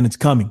it again. It's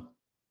coming.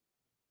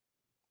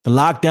 The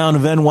lockdown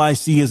of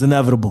NYC is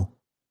inevitable.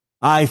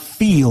 I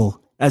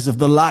feel as if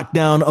the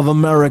lockdown of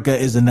America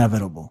is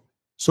inevitable.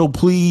 So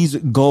please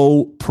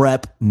go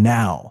prep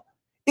now,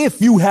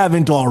 if you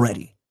haven't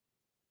already.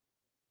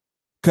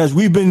 Because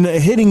we've been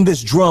hitting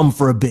this drum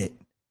for a bit,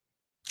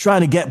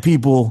 trying to get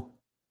people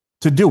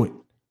to do it.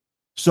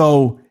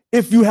 So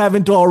if you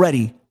haven't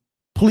already,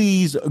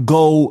 please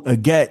go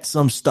get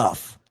some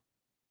stuff.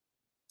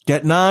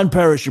 Get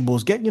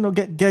non-perishables. Get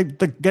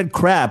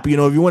crap. You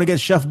know, if you want to get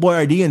Chef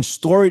Boyardee and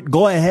store it,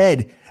 go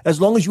ahead. As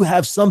long as you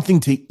have something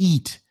to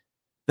eat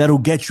that'll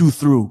get you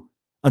through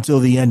until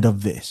the end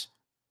of this.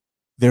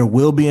 There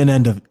will be an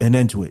end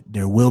to it.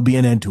 There will be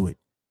an end to it.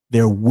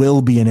 There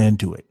will be an end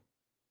to it.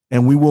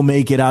 And we will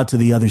make it out to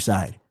the other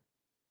side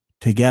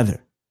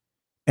together.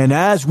 And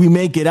as we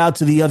make it out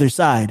to the other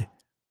side,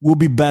 we'll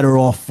be better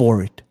off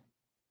for it.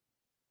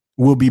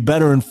 We'll be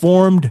better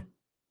informed,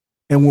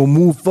 and we'll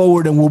move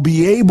forward, and we'll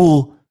be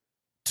able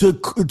to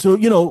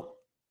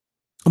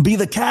be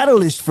the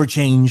catalyst for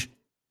change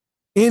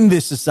in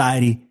this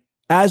society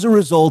as a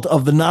result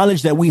of the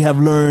knowledge that we have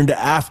learned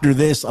after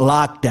this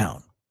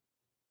lockdown.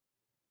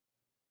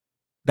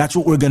 That's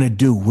what we're going to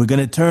do. We're going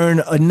to turn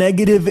a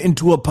negative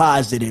into a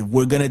positive.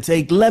 We're going to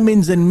take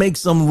lemons and make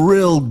some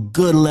real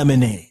good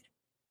lemonade.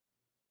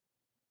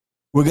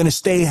 We're going to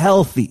stay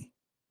healthy.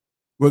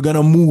 We're going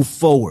to move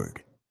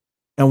forward.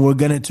 And we're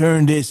going to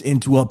turn this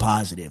into a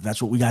positive.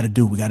 That's what we got to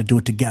do. We got to do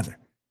it together.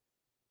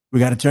 We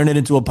got to turn it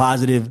into a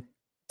positive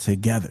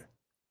together.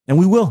 And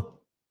we will.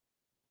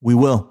 We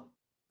will.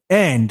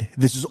 And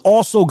this is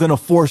also going to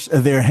force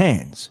their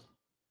hands.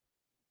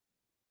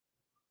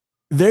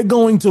 They're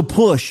going to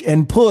push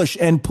and push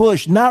and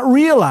push, not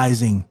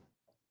realizing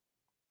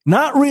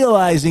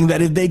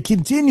that if they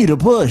continue to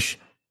push,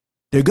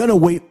 they're going to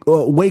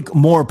wake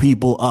more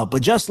people up.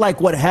 But just like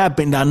what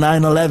happened on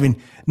 9/11,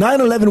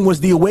 9/11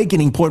 was the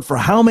awakening point for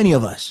how many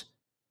of us?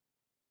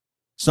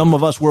 Some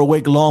of us were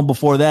awake long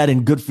before that,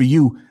 and good for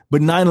you.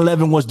 But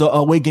 9/11 was the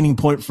awakening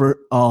point for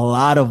a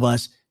lot of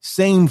us.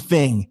 Same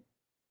thing.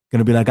 Going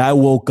to be like, I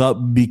woke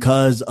up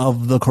because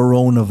of the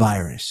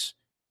coronavirus,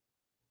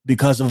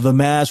 because of the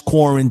mass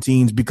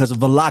quarantines, because of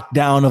the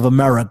lockdown of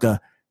America.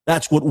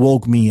 That's what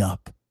woke me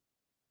up.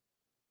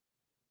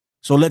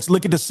 So let's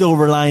look at the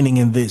silver lining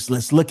in this.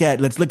 Let's look at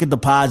the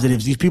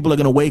positives. These people are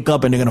going to wake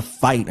up and they're going to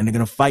fight, and they're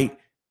going to fight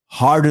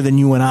harder than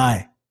you and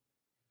I.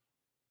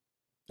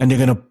 And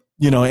they're going to,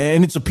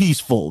 and it's a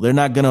peaceful. They're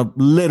not going to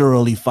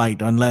literally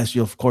fight unless,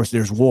 of course,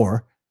 there's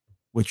war,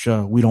 which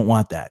we don't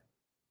want that.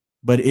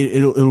 But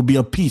it'll be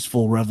a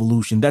peaceful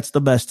revolution. That's the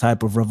best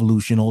type of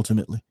revolution,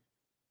 ultimately,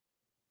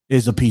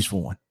 is a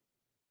peaceful one.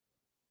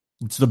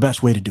 It's the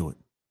best way to do it.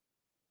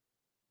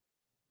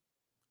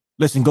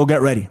 Listen, go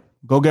get ready.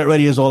 Go get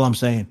ready is all I'm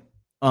saying.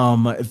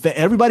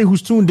 Everybody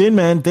who's tuned in,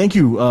 man, thank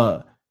you.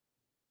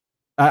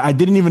 I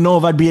didn't even know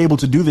if I'd be able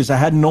to do this. I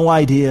had no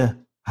idea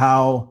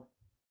how